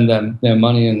spend their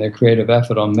money and their creative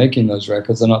effort on making those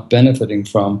records are not benefiting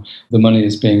from the money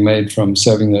that's being made from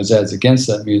serving those ads against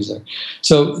that music.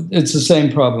 So it's the same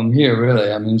problem here,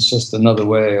 really. I mean, it's just another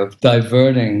way of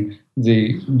diverting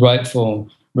the rightful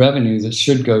revenue that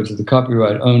should go to the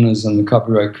copyright owners and the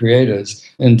copyright creators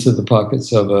into the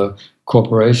pockets of a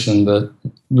corporation that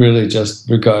really just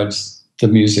regards the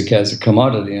music as a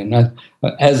commodity. And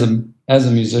as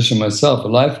a musician myself, a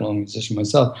lifelong musician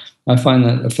myself, I find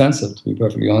that offensive, to be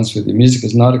perfectly honest with you. Music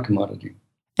is not a commodity.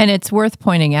 And it's worth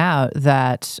pointing out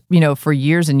that, for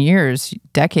years and years,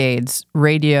 decades,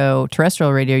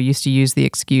 terrestrial radio used to use the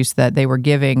excuse that they were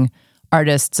giving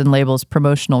artists and labels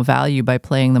promotional value by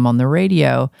playing them on the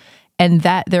radio. And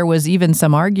that there was even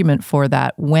some argument for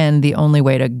that when the only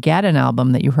way to get an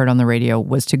album that you heard on the radio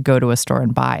was to go to a store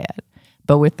and buy it.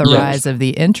 But with the rise of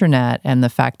the internet and the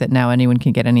fact that now anyone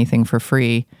can get anything for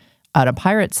free at a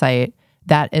pirate site,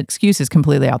 that excuse is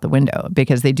completely out the window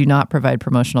because they do not provide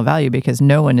promotional value, because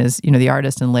no one is, the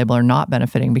artist and label are not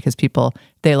benefiting because people,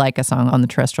 they like a song on the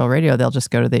terrestrial radio, they'll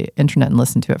just go to the internet and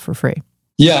listen to it for free.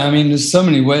 Yeah, I mean, there's so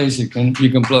many ways you can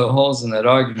blow holes in that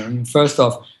argument. I mean, first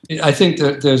off, I think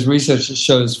that there's research that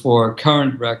shows for a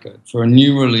current record, for a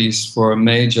new release, for a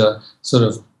major sort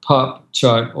of pop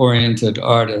chart-oriented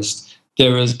artist,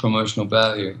 there is promotional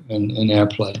value in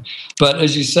airplay. But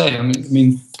as you say, I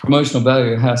mean, promotional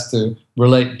value has to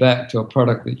relate back to a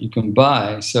product that you can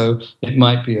buy. So it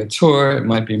might be a tour, it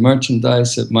might be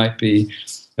merchandise, it might be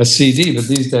a CD, but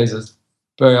these days it's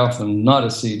very often not a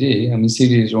CD. I mean,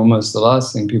 CDs are almost the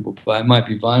last thing people buy. It might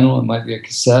be vinyl, it might be a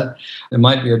cassette, it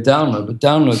might be a download, but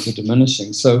downloads are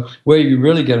diminishing. So where you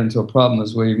really get into a problem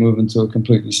is where you move into a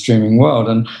completely streaming world.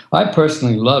 And I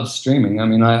personally love streaming. I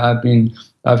mean,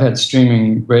 I've had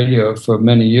streaming radio for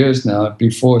many years now.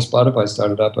 Before Spotify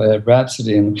started up, I had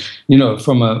Rhapsody, and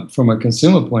from a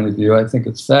consumer point of view, I think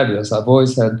it's fabulous. I've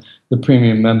always had the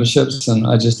premium memberships, and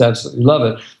I just absolutely love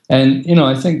it. And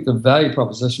I think the value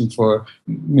proposition for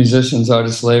musicians,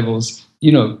 artists, labels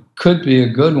could be a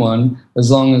good one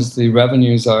as long as the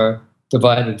revenues are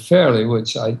divided fairly,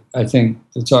 which I think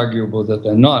it's arguable that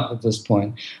they're not at this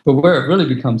point. But where it really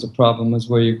becomes a problem is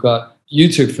where you've got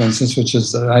YouTube, for instance, which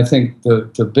is, I think,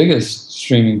 the biggest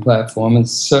streaming platform.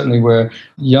 It's certainly where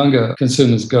younger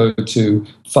consumers go to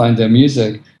find their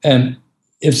music. And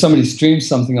if somebody streams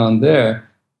something on there,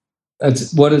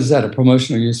 what is that? A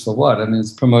promotional use for what? I mean,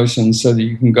 it's promotion so that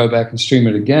you can go back and stream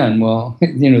it again. Well,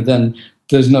 then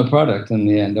there's no product in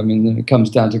the end. I mean, then it comes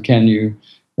down to, can you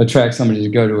attract somebody to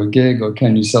go to a gig, or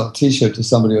can you sell a T-shirt to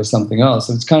somebody or something else?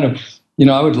 So it's kind of,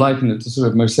 I would liken it to sort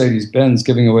of Mercedes-Benz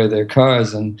giving away their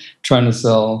cars and trying to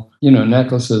sell,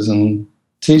 necklaces and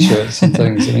T-shirts and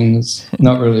things. I mean, it's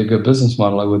not really a good business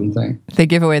model, I wouldn't think. They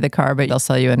give away the car, but they'll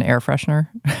sell you an air freshener.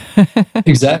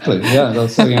 Exactly. Yeah, they'll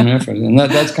sell you an air freshener. And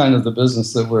that's kind of the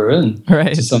business that we're in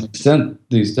to some extent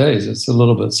these days. It's a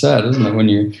little bit sad, isn't it? When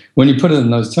you put it in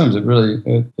those terms,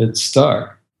 it's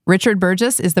stark. Richard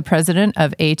Burgess is the president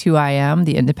of A2IM,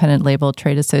 the Independent Label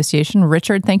Trade Association.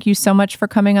 Richard, thank you so much for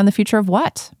coming on The Future of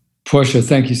What? Portia,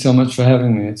 thank you so much for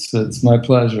having me. It's my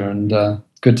pleasure, and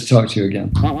good to talk to you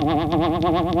again.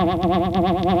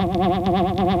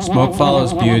 Smoke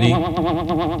follows beauty.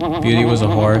 Beauty was a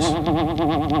horse.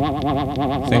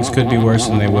 Things could be worse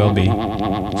than they will be.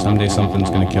 Someday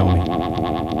something's going to kill me.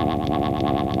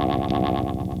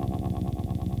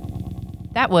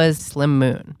 That was Slim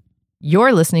Moon.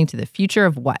 You're listening to The Future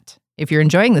of What? If you're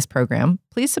enjoying this program,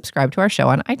 please subscribe to our show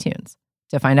on iTunes.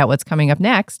 To find out what's coming up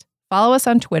next, follow us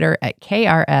on Twitter at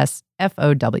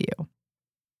KRSFOW.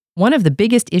 One of the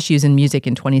biggest issues in music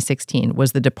in 2016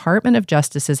 was the Department of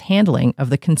Justice's handling of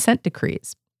the consent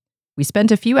decrees. We spent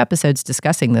a few episodes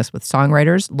discussing this with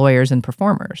songwriters, lawyers, and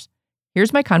performers.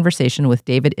 Here's my conversation with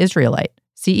David Israelite,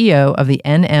 CEO of the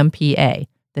NMPA,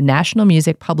 the National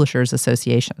Music Publishers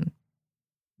Association.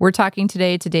 We're talking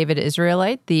today to David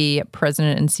Israelite, the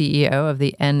president and CEO of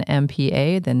the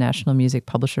NMPA, the National Music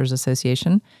Publishers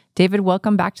Association. David,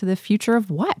 welcome back to The Future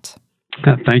of What?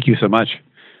 Thank you so much.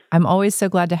 I'm always so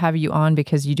glad to have you on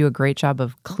because you do a great job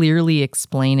of clearly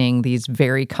explaining these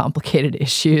very complicated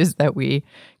issues that we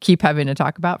keep having to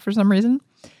talk about for some reason.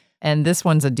 And this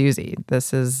one's a doozy.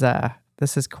 This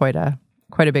is quite a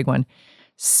big one.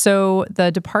 So the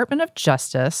Department of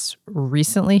Justice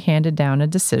recently handed down a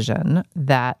decision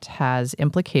that has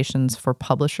implications for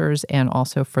publishers and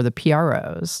also for the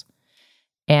PROs.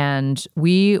 And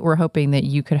we were hoping that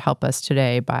you could help us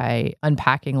today by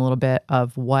unpacking a little bit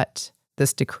of what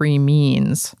this decree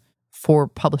means for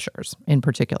publishers in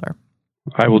particular.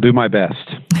 I will do my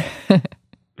best.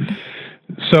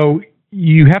 So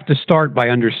you have to start by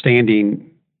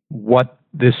understanding what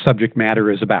this subject matter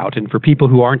is about. And for people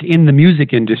who aren't in the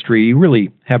music industry, you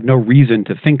really have no reason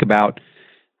to think about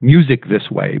music this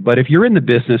way. But if you're in the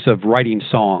business of writing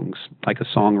songs, like a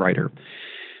songwriter,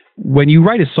 when you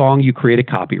write a song, you create a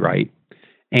copyright.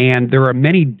 And there are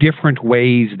many different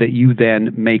ways that you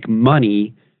then make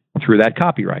money through that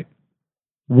copyright.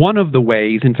 One of the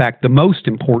ways, in fact, the most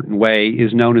important way,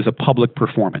 is known as a public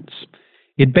performance.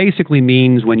 It basically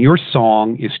means when your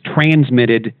song is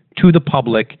transmitted to the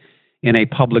public in a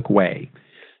public way.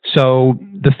 So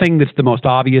the thing that's the most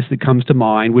obvious that comes to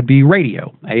mind would be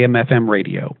radio, AM/FM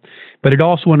radio. But it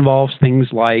also involves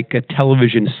things like a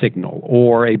television signal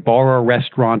or a bar or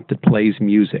restaurant that plays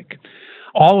music.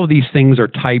 All of these things are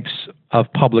types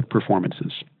of public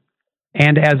performances.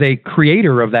 And as a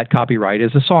creator of that copyright,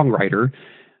 as a songwriter,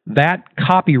 that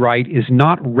copyright is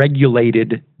not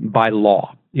regulated by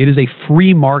law. It is a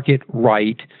free market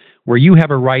right where you have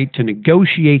a right to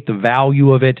negotiate the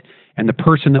value of it, and the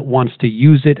person that wants to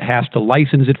use it has to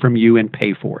license it from you and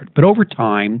pay for it. But over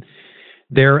time,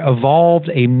 there evolved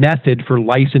a method for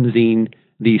licensing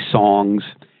these songs,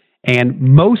 and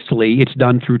mostly it's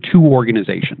done through two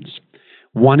organizations.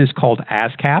 One is called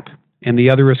ASCAP, and the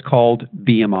other is called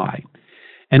BMI.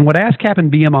 And what ASCAP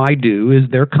and BMI do is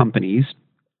they're companies,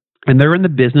 and they're in the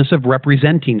business of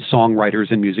representing songwriters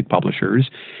and music publishers,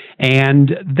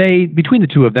 and they, between the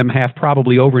two of them, have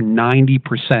probably over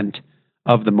 90%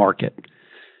 of the market.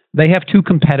 They have two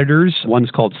competitors.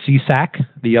 One's called CSAC,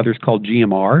 the other's called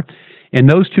GMR. And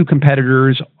those two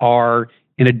competitors are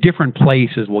in a different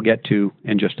place, as we'll get to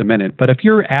in just a minute. But if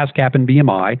you're ASCAP and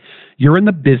BMI, you're in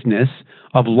the business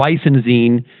of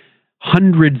licensing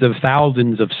hundreds of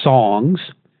thousands of songs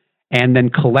and then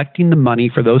collecting the money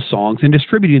for those songs and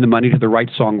distributing the money to the right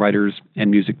songwriters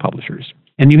and music publishers.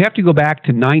 And you have to go back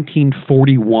to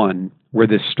 1941 where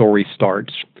this story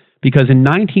starts. Because in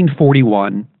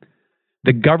 1941,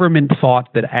 the government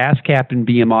thought that ASCAP and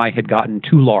BMI had gotten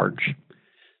too large,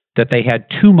 that they had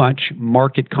too much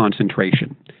market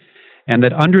concentration. and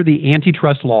that under the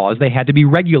antitrust laws, they had to be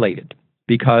regulated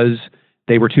because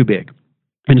they were too big.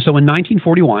 And so in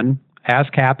 1941,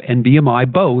 ASCAP and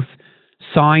BMI both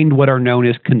signed what are known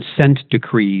as consent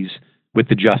decrees with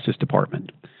the Justice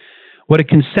Department. What a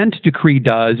consent decree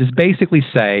does is basically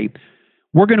say,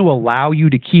 we're going to allow you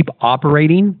to keep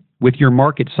operating with your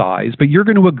market size, but you're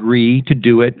going to agree to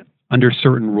do it under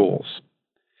certain rules.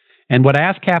 And what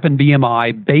ASCAP and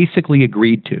BMI basically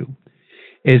agreed to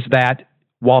is that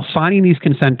while signing these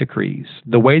consent decrees,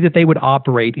 the way that they would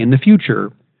operate in the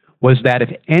future was that if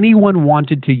anyone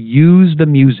wanted to use the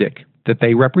music that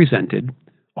they represented,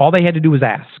 all they had to do was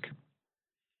ask.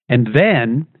 And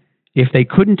then, if they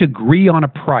couldn't agree on a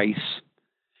price,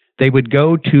 they would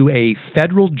go to a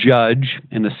federal judge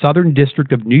in the Southern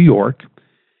District of New York,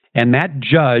 and that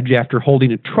judge, after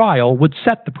holding a trial, would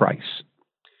set the price.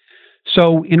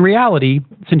 So, in reality,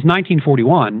 since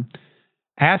 1941,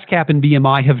 ASCAP and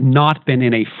BMI have not been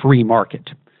in a free market.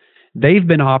 They've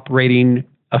been operating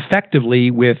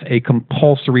effectively with a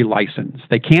compulsory license.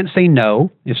 They can't say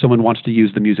no if someone wants to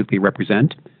use the music they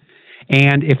represent.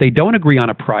 And if they don't agree on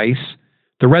a price,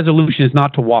 the resolution is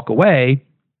not to walk away.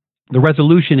 The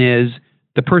resolution is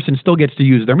the person still gets to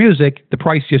use their music. The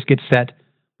price just gets set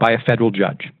by a federal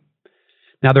judge.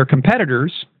 Now, their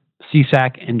competitors,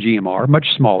 CSAC and GMR, much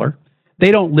smaller,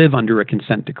 they don't live under a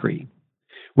consent decree,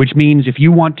 which means if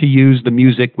you want to use the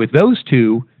music with those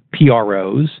two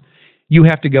PROs, you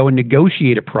have to go and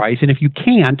negotiate a price, and if you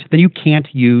can't, then you can't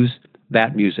use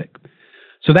that music.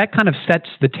 So that kind of sets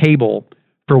the table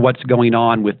for what's going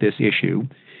on with this issue,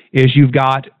 is you've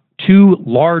got two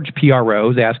large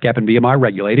PROs, ASCAP and BMI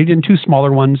regulated, and two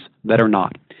smaller ones that are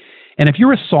not. And if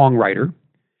you're a songwriter,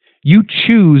 you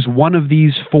choose one of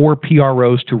these four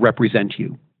PROs to represent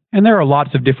you. And there are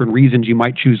lots of different reasons you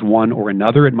might choose one or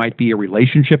another. It might be a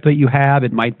relationship that you have.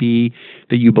 It might be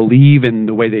that you believe in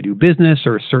the way they do business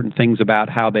or certain things about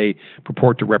how they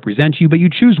purport to represent you, but you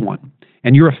choose one,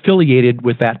 and you're affiliated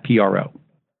with that PRO.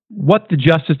 What the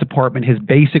Justice Department has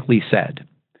basically said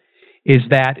is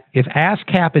that if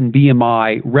ASCAP and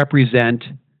BMI represent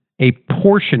a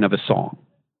portion of a song,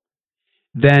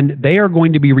 then they are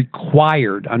going to be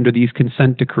required under these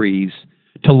consent decrees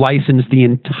to license the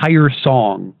entire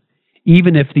song,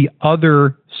 even if the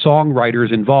other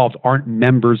songwriters involved aren't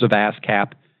members of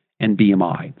ASCAP and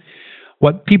BMI.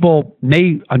 What people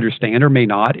may understand or may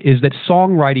not is that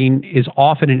songwriting is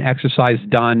often an exercise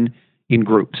done in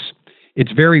groups.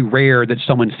 It's very rare that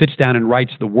someone sits down and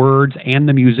writes the words and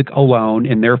the music alone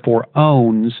and therefore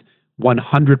owns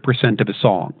 100% of a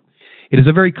song. It is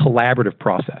a very collaborative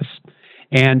process.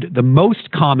 And the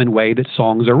most common way that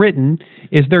songs are written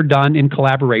is they're done in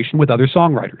collaboration with other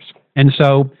songwriters. And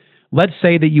so let's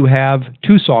say that you have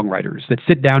two songwriters that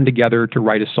sit down together to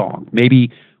write a song.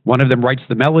 Maybe one of them writes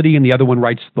the melody and the other one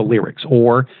writes the lyrics,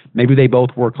 or maybe they both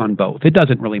work on both. It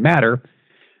doesn't really matter.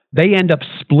 They end up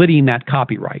splitting that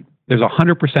copyright. There's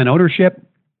 100% ownership.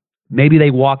 Maybe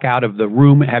they walk out of the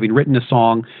room having written a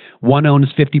song. One owns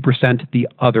 50%, the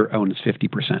other owns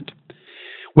 50%.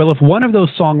 Well, if one of those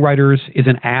songwriters is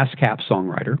an ASCAP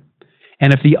songwriter,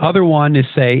 and if the other one is,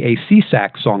 say, a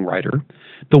CSAC songwriter,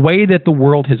 the way that the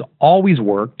world has always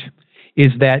worked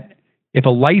is that if a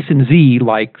licensee,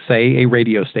 like, say, a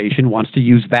radio station, wants to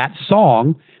use that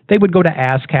song, they would go to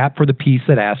ASCAP for the piece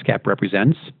that ASCAP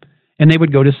represents, and they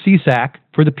would go to CSAC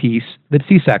for the piece that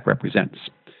CSAC represents.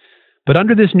 But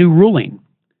under this new ruling,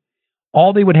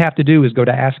 all they would have to do is go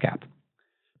to ASCAP,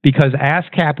 because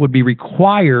ASCAP would be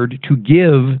required to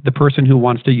give the person who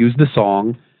wants to use the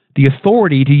song the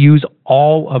authority to use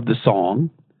all of the song,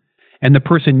 and the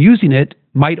person using it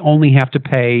might only have to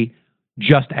pay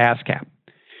just ASCAP,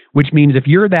 which means if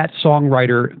you're that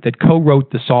songwriter that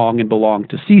co-wrote the song and belonged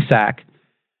to CSAC,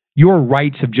 your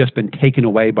rights have just been taken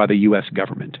away by the U.S.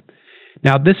 government.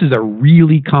 Now, this is a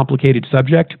really complicated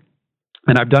subject,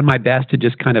 and I've done my best to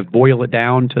just kind of boil it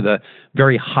down to the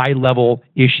very high-level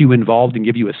issue involved and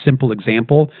give you a simple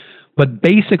example. But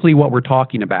basically what we're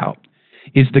talking about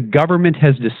is the government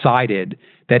has decided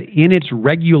that in its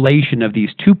regulation of these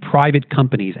two private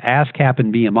companies, ASCAP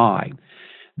and BMI,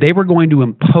 they were going to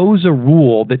impose a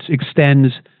rule that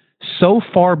extends so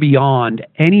far beyond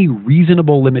any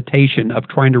reasonable limitation of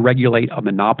trying to regulate a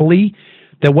monopoly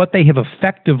that what they have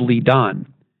effectively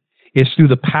done is, through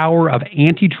the power of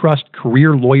antitrust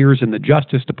career lawyers in the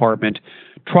Justice Department,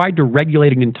 tried to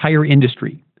regulate an entire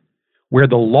industry where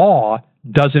the law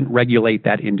doesn't regulate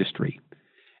that industry.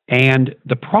 And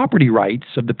the property rights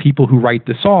of the people who write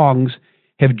the songs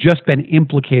have just been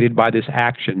implicated by this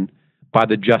action by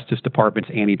the Justice Department's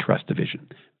Antitrust Division.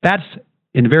 That's,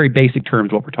 in very basic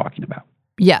terms, what we're talking about.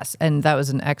 Yes, and that was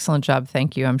an excellent job.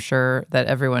 Thank you. I'm sure that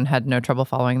everyone had no trouble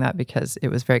following that because it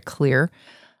was very clear.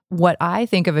 What I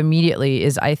think of immediately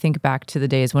is I think back to the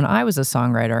days when I was a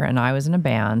songwriter and I was in a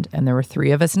band, and there were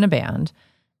 3 of us in a band,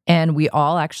 and we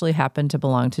all actually happened to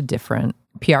belong to different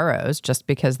PROs just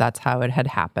because that's how it had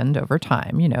happened over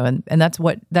time, and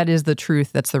that is the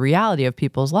truth. That's the reality of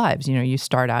people's lives. You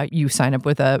start out, you sign up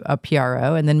with a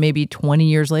PRO, and then maybe 20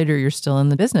 years later, you're still in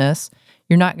the business.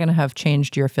 You're not going to have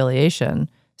changed your affiliation.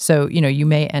 So, you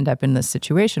may end up in this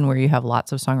situation where you have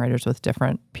lots of songwriters with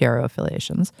different PRO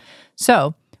affiliations.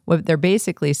 So what they're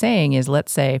basically saying is,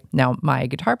 let's say now my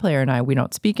guitar player and I, we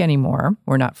don't speak anymore.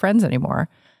 We're not friends anymore.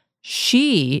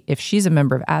 If she's a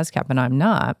member of ASCAP and I'm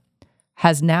not,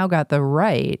 has now got the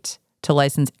right to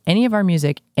license any of our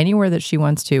music anywhere that she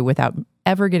wants to without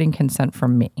ever getting consent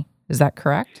from me. Is that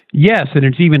correct? Yes, and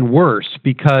it's even worse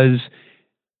because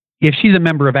if she's a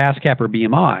member of ASCAP or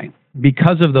BMI,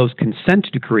 because of those consent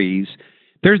decrees,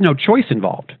 there's no choice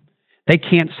involved. They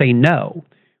can't say no,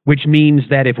 which means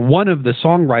that if one of the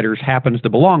songwriters happens to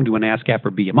belong to an ASCAP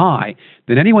or BMI,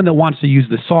 then anyone that wants to use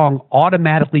the song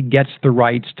automatically gets the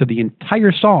rights to the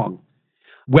entire song,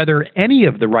 whether any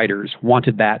of the writers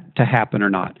wanted that to happen or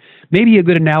not. Maybe a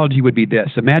good analogy would be this.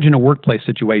 Imagine a workplace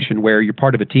situation where you're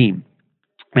part of a team,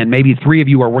 and maybe 3 of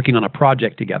you are working on a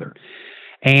project together.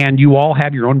 And you all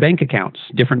have your own bank accounts,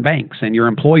 different banks, and your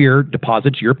employer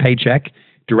deposits your paycheck,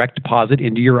 direct deposit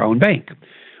into your own bank.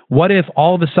 What if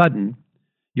all of a sudden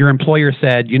your employer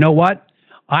said, you know what,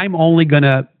 I'm only going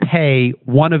to pay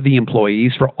one of the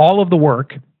employees for all of the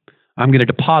work. I'm going to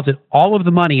deposit all of the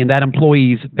money in that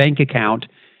employee's bank account,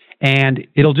 and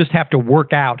it'll just have to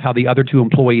work out how the other 2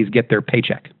 employees get their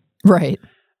paycheck. Right.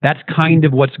 That's kind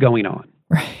of what's going on.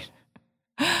 Right.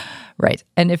 Right.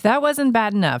 And if that wasn't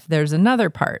bad enough, there's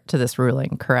another part to this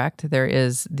ruling, correct? There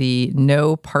is the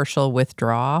no partial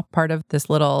withdraw part of this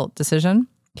little decision.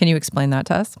 Can you explain that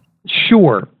to us?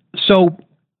 Sure. So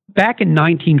back in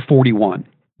 1941,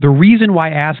 the reason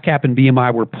why ASCAP and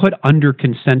BMI were put under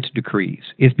consent decrees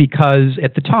is because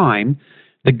at the time,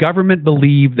 the government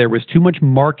believed there was too much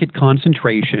market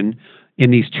concentration in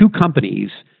these 2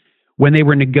 companies when they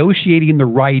were negotiating the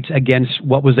rights against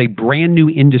what was a brand new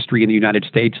industry in the United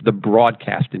States, the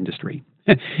broadcast industry.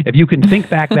 If you can think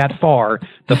back that far,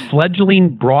 the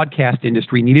fledgling broadcast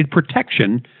industry needed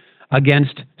protection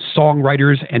against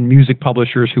songwriters and music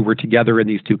publishers who were together in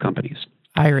these 2 companies.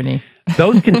 Irony.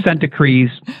 Those consent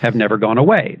decrees have never gone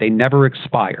away. They never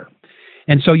expire.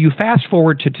 And so you fast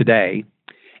forward to today,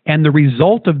 and the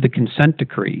result of the consent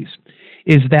decrees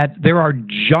is that there are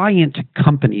giant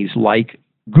companies like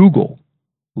Google,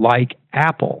 like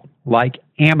Apple, like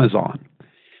Amazon,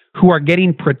 who are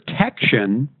getting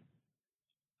protection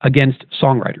against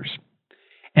songwriters.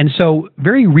 And so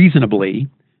very reasonably,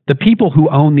 the people who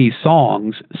own these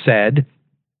songs said,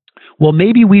 well,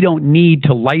 maybe we don't need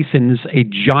to license a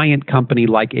giant company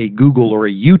like a Google or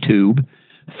a YouTube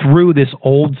through this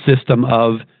old system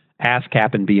of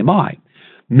ASCAP and BMI.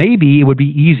 Maybe it would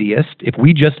be easiest if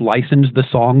we just licensed the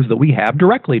songs that we have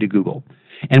directly to Google.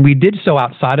 And we did so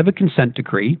outside of a consent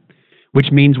decree,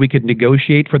 which means we could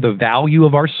negotiate for the value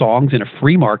of our songs in a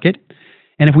free market.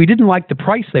 And if we didn't like the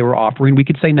price they were offering, we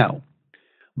could say no.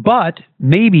 But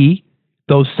maybe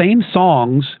those same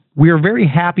songs, we are very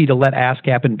happy to let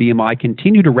ASCAP and BMI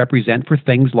continue to represent for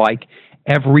things like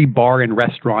every bar and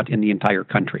restaurant in the entire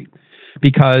country.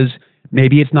 Because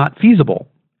maybe it's not feasible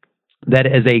that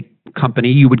as a company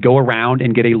you would go around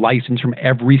and get a license from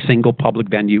every single public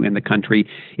venue in the country.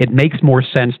 It makes more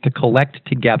sense to collect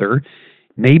together,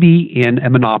 maybe in a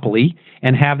monopoly,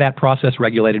 and have that process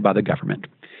regulated by the government.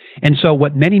 And so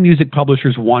what many music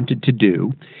publishers wanted to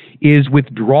do is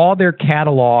withdraw their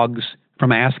catalogs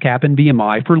from ASCAP and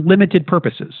BMI for limited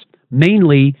purposes,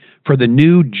 mainly for the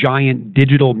new giant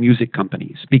digital music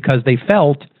companies, because they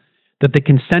felt that the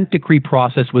consent decree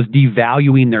process was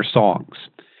devaluing their songs.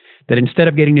 That instead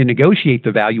of getting to negotiate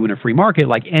the value in a free market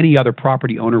like any other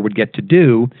property owner would get to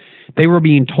do, they were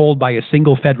being told by a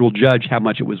single federal judge how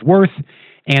much it was worth,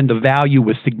 and the value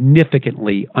was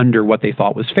significantly under what they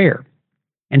thought was fair.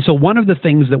 And so one of the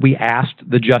things that we asked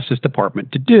the Justice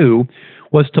Department to do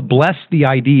was to bless the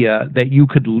idea that you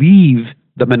could leave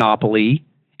the monopoly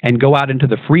and go out into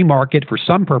the free market for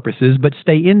some purposes, but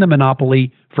stay in the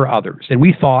monopoly for others. And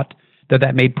we thought that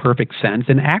that made perfect sense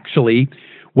and actually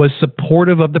was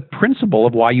supportive of the principle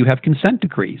of why you have consent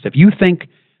decrees. If you think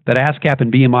that ASCAP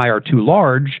and BMI are too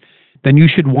large, then you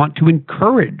should want to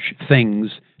encourage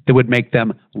things that would make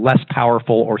them less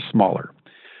powerful or smaller.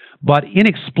 But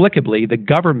inexplicably, the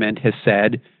government has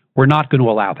said, we're not going to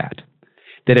allow that.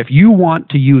 That if you want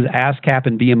to use ASCAP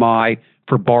and BMI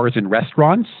for bars and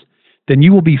restaurants, then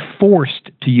you will be forced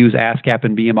to use ASCAP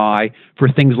and BMI for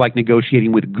things like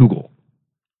negotiating with Google.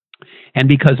 And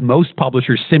because most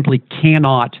publishers simply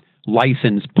cannot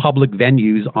license public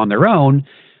venues on their own,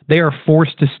 they are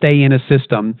forced to stay in a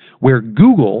system where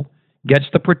Google gets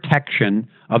the protection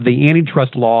of the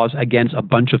antitrust laws against a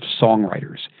bunch of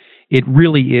songwriters. It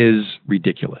really is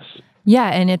ridiculous. Yeah,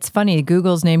 and it's funny.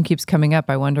 Google's name keeps coming up.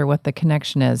 I wonder what the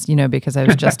connection is, because I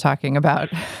was just talking about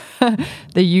the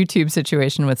YouTube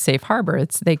situation with Safe Harbor.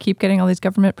 They keep getting all these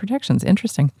government protections.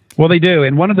 Interesting. Well, they do.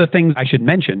 And one of the things I should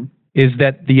mention is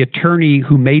that the attorney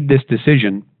who made this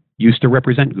decision used to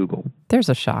represent Google. There's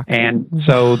a shock. And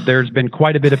so there's been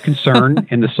quite a bit of concern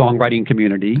in the songwriting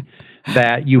community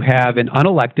that you have an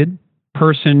unelected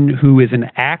person who is an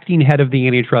acting head of the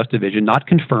antitrust division, not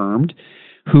confirmed,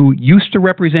 who used to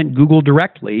represent Google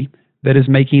directly, that is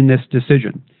making this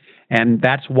decision. And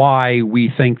that's why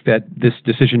we think that this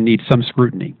decision needs some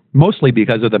scrutiny, mostly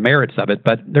because of the merits of it,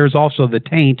 but there's also the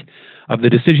taint of the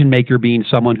decision maker being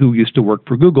someone who used to work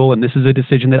for Google, and this is a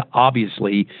decision that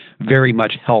obviously very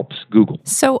much helps Google.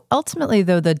 So ultimately,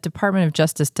 though, the Department of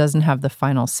Justice doesn't have the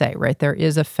final say, right? There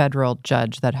is a federal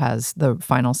judge that has the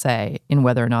final say in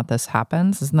whether or not this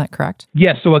happens. Isn't that correct?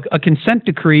 Yes. So a consent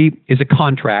decree is a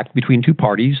contract between two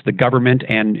parties, the government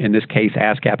and, in this case,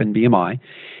 ASCAP and BMI.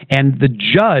 And the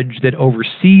judge that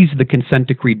oversees the consent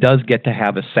decree does get to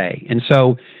have a say. And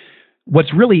so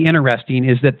what's really interesting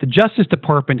is that the Justice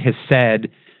Department has said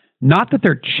not that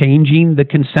they're changing the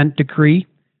consent decree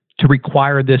to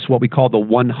require this, what we call the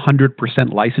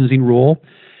 100% licensing rule.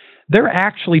 They're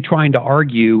actually trying to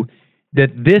argue that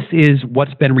this is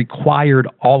what's been required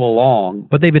all along,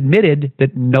 but they've admitted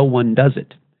that no one does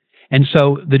it. And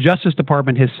so the Justice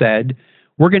Department has said,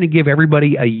 we're going to give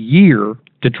everybody a year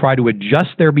to try to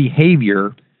adjust their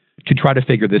behavior to try to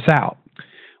figure this out.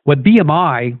 What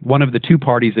BMI, one of the two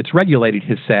parties that's regulated,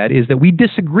 has said is that we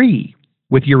disagree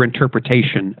with your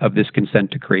interpretation of this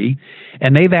consent decree,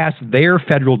 and they've asked their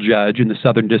federal judge in the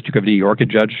Southern District of New York, a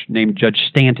judge named Judge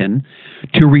Stanton,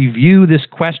 to review this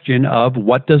question of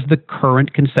what does the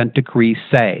current consent decree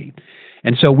say.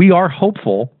 And so we are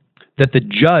hopeful that the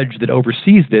judge that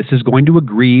oversees this is going to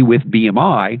agree with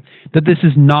BMI that this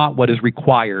is not what is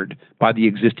required by the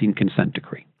existing consent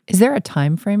decree. Is there a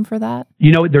time frame for that?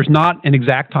 There's not an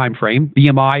exact time frame.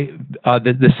 BMI,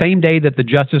 the same day that the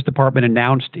Justice Department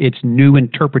announced its new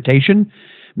interpretation,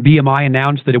 BMI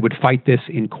announced that it would fight this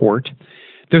in court.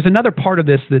 There's another part of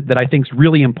this that I think is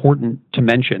really important to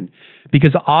mention,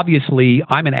 because obviously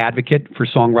I'm an advocate for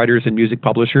songwriters and music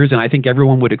publishers, and I think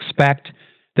everyone would expect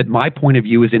that my point of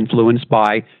view is influenced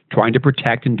by trying to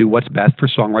protect and do what's best for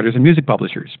songwriters and music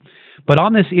publishers. But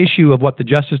on this issue of what the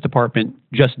Justice Department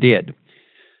just did,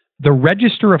 the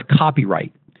Register of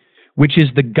Copyright, which is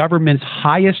the government's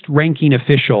highest ranking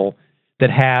official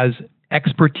that has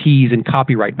expertise in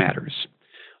copyright matters,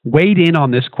 weighed in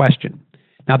on this question.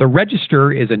 Now, the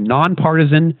Register is a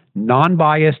nonpartisan,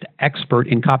 non-biased expert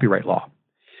in copyright law.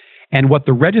 And what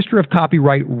the Register of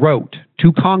Copyright wrote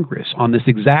to Congress on this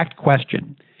exact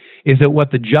question is that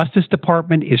what the Justice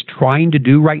Department is trying to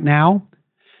do right now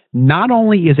not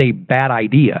only is a bad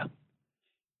idea,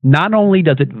 not only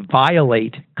does it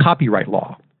violate copyright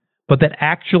law, but that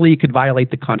actually it could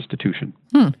violate the Constitution.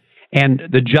 And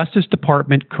the Justice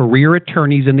Department career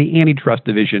attorneys in the Antitrust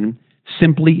Division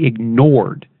simply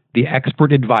ignored the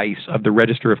expert advice of the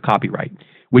Register of Copyright,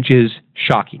 which is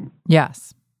shocking.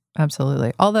 Yes,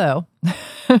 absolutely. Although,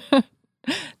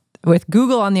 with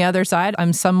Google on the other side,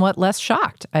 I'm somewhat less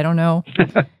shocked. I don't know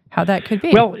how that could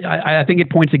be. Well, I think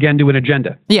it points again to an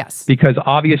agenda. Yes. Because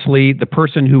obviously the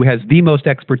person who has the most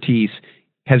expertise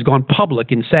has gone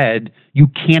public and said, you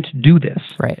can't do this.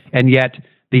 Right. And yet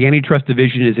the Antitrust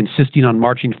Division is insisting on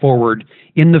marching forward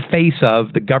in the face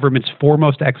of the government's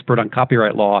foremost expert on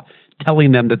copyright law,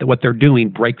 telling them that what they're doing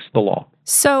breaks the law.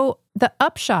 So the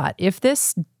upshot, if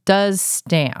this does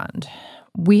stand,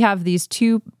 we have these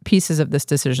two pieces of this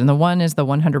decision. The one is the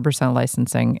 100%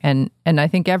 licensing. And I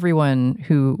think everyone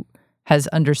who has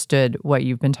understood what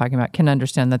you've been talking about can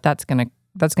understand that that's going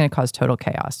to cause total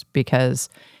chaos, because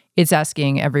it's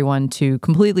asking everyone to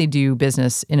completely do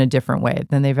business in a different way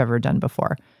than they've ever done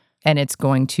before. And it's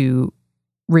going to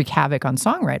wreak havoc on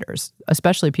songwriters,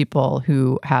 especially people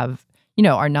who have,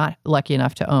 are not lucky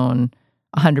enough to own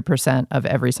 100% of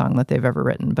every song that they've ever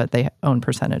written, but they own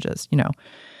percentages,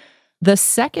 The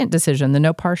second decision, the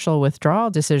no partial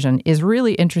withdrawal decision, is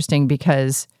really interesting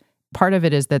because part of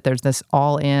it is that there's this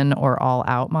all-in or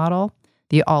all-out model.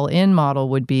 The all-in model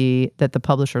would be that the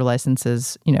publisher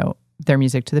licenses, their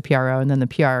music to the PRO, and then the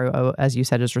PRO, as you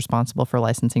said, is responsible for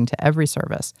licensing to every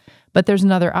service. But there's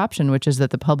another option, which is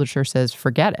that the publisher says,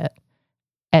 forget it.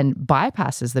 and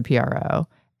bypasses the PRO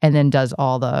and then does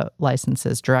all the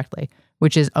licenses directly,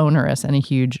 which is onerous and a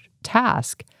huge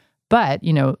task. But,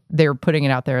 they're putting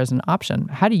it out there as an option.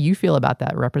 How do you feel about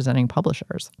that representing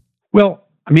publishers? Well,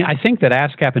 I think that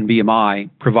ASCAP and BMI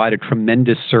provide a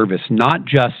tremendous service, not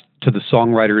just to the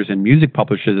songwriters and music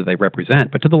publishers that they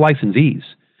represent, but to the licensees.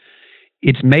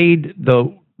 It's made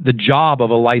the job of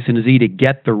a licensee to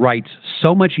get the rights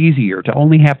so much easier, to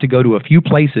only have to go to a few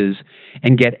places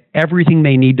and get everything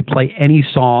they need to play any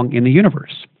song in the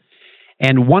universe.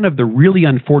 And one of the really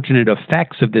unfortunate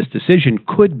effects of this decision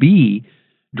could be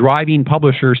driving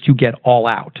publishers to get all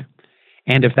out.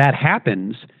 And if that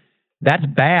happens, that's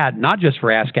bad, not just for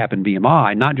ASCAP and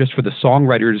BMI, not just for the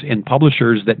songwriters and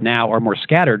publishers that now are more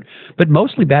scattered, but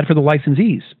mostly bad for the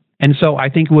licensees. And so I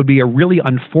think it would be a really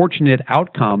unfortunate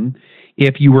outcome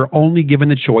if you were only given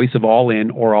the choice of all in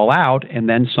or all out, and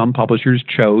then some publishers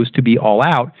chose to be all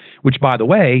out, which, by the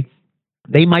way,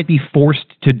 they might be forced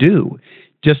to do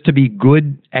just to be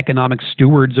good economic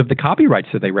stewards of the copyrights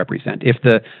that they represent. If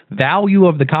the value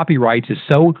of the copyrights is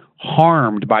so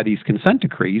harmed by these consent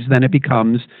decrees, then it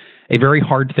becomes a very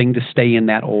hard thing to stay in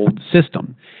that old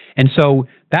system. And so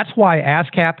that's why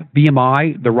ASCAP,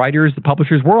 BMI, the writers, the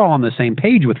publishers, we're all on the same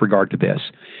page with regard to this.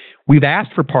 We've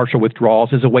asked for partial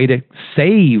withdrawals as a way to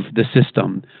save the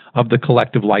system of the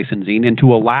collective licensing and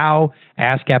to allow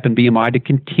ASCAP and BMI to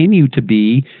continue to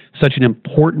be such an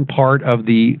important part of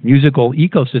the musical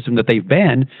ecosystem that they've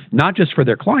been, not just for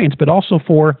their clients, but also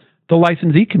for the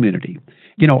licensee community.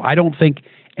 I don't think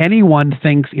anyone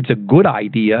thinks it's a good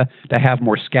idea to have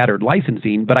more scattered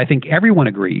licensing, but I think everyone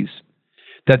agrees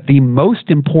that the most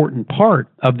important part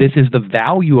of this is the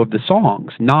value of the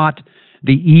songs, not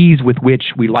the ease with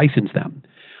which we license them.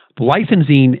 The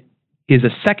licensing is a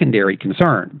secondary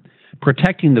concern.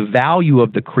 Protecting the value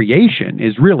of the creation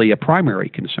is really a primary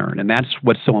concern, and that's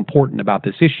what's so important about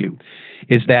this issue,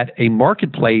 is that a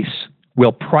marketplace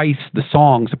will price the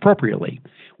songs appropriately.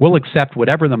 We'll accept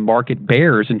whatever the market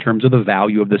bears in terms of the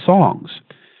value of the songs.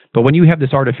 But when you have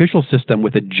this artificial system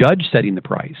with a judge setting the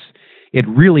price, it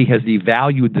really has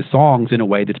devalued the songs in a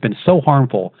way that's been so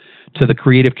harmful to the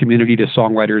creative community, to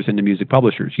songwriters, and to music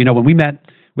publishers. When we met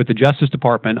with the Justice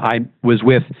Department, I was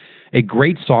with a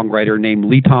great songwriter named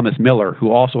Lee Thomas Miller,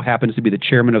 who also happens to be the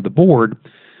chairman of the board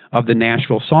of the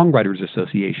Nashville Songwriters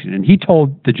Association. And he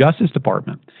told the Justice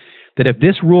Department that if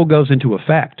this rule goes into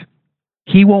effect,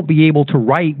 he won't be able to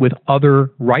write with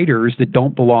other writers that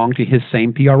don't belong to his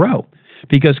same PRO,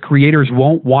 because creators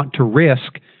won't want to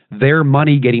risk their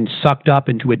money getting sucked up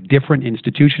into a different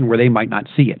institution where they might not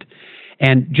see it.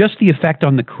 And just the effect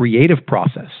on the creative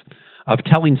process of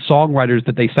telling songwriters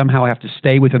that they somehow have to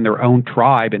stay within their own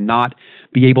tribe and not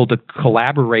be able to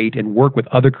collaborate and work with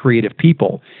other creative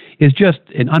people is just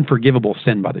an unforgivable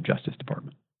sin by the Justice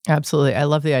Department. Absolutely. I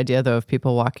love the idea, though, of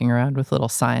people walking around with little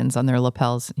signs on their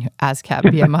lapels, ASCAP,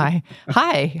 BMI.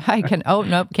 Hi,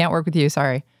 nope, can't work with you,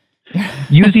 sorry.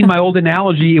 Using my old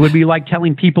analogy, it would be like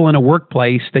telling people in a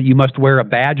workplace that you must wear a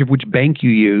badge of which bank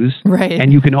you use, right?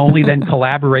 And you can only then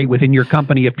collaborate within your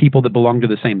company of people that belong to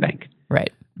the same bank.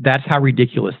 Right. That's how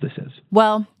ridiculous this is.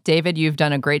 Well, David, you've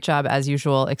done a great job, as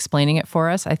usual, explaining it for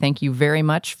us. I thank you very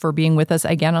much for being with us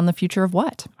again on The Future of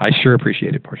What. I sure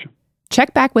appreciate it, Portia.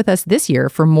 Check back with us this year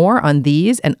for more on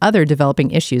these and other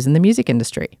developing issues in the music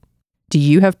industry. Do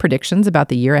you have predictions about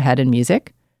the year ahead in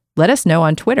music? Let us know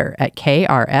on Twitter at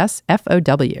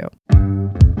KRSFOW.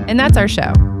 And that's our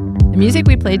show. The music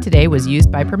we played today was used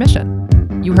by permission.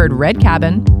 You heard Red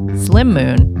Cabin, Slim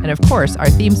Moon, and of course, our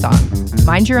theme song,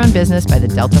 Mind Your Own Business by the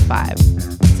Delta 5.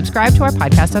 Subscribe to our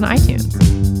podcast on iTunes.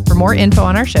 For more info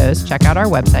on our shows, check out our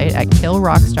website at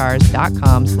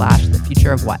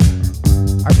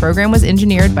killrockstars.com/thefutureofwhat. Our program was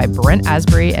engineered by Brent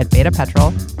Asbury at Beta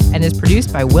Petrol and is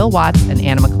produced by Will Watts and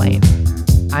Anna McLean.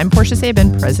 I'm Portia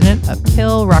Sabin, president of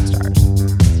Kill Rockstars.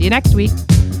 See you next week.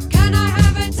 Can I have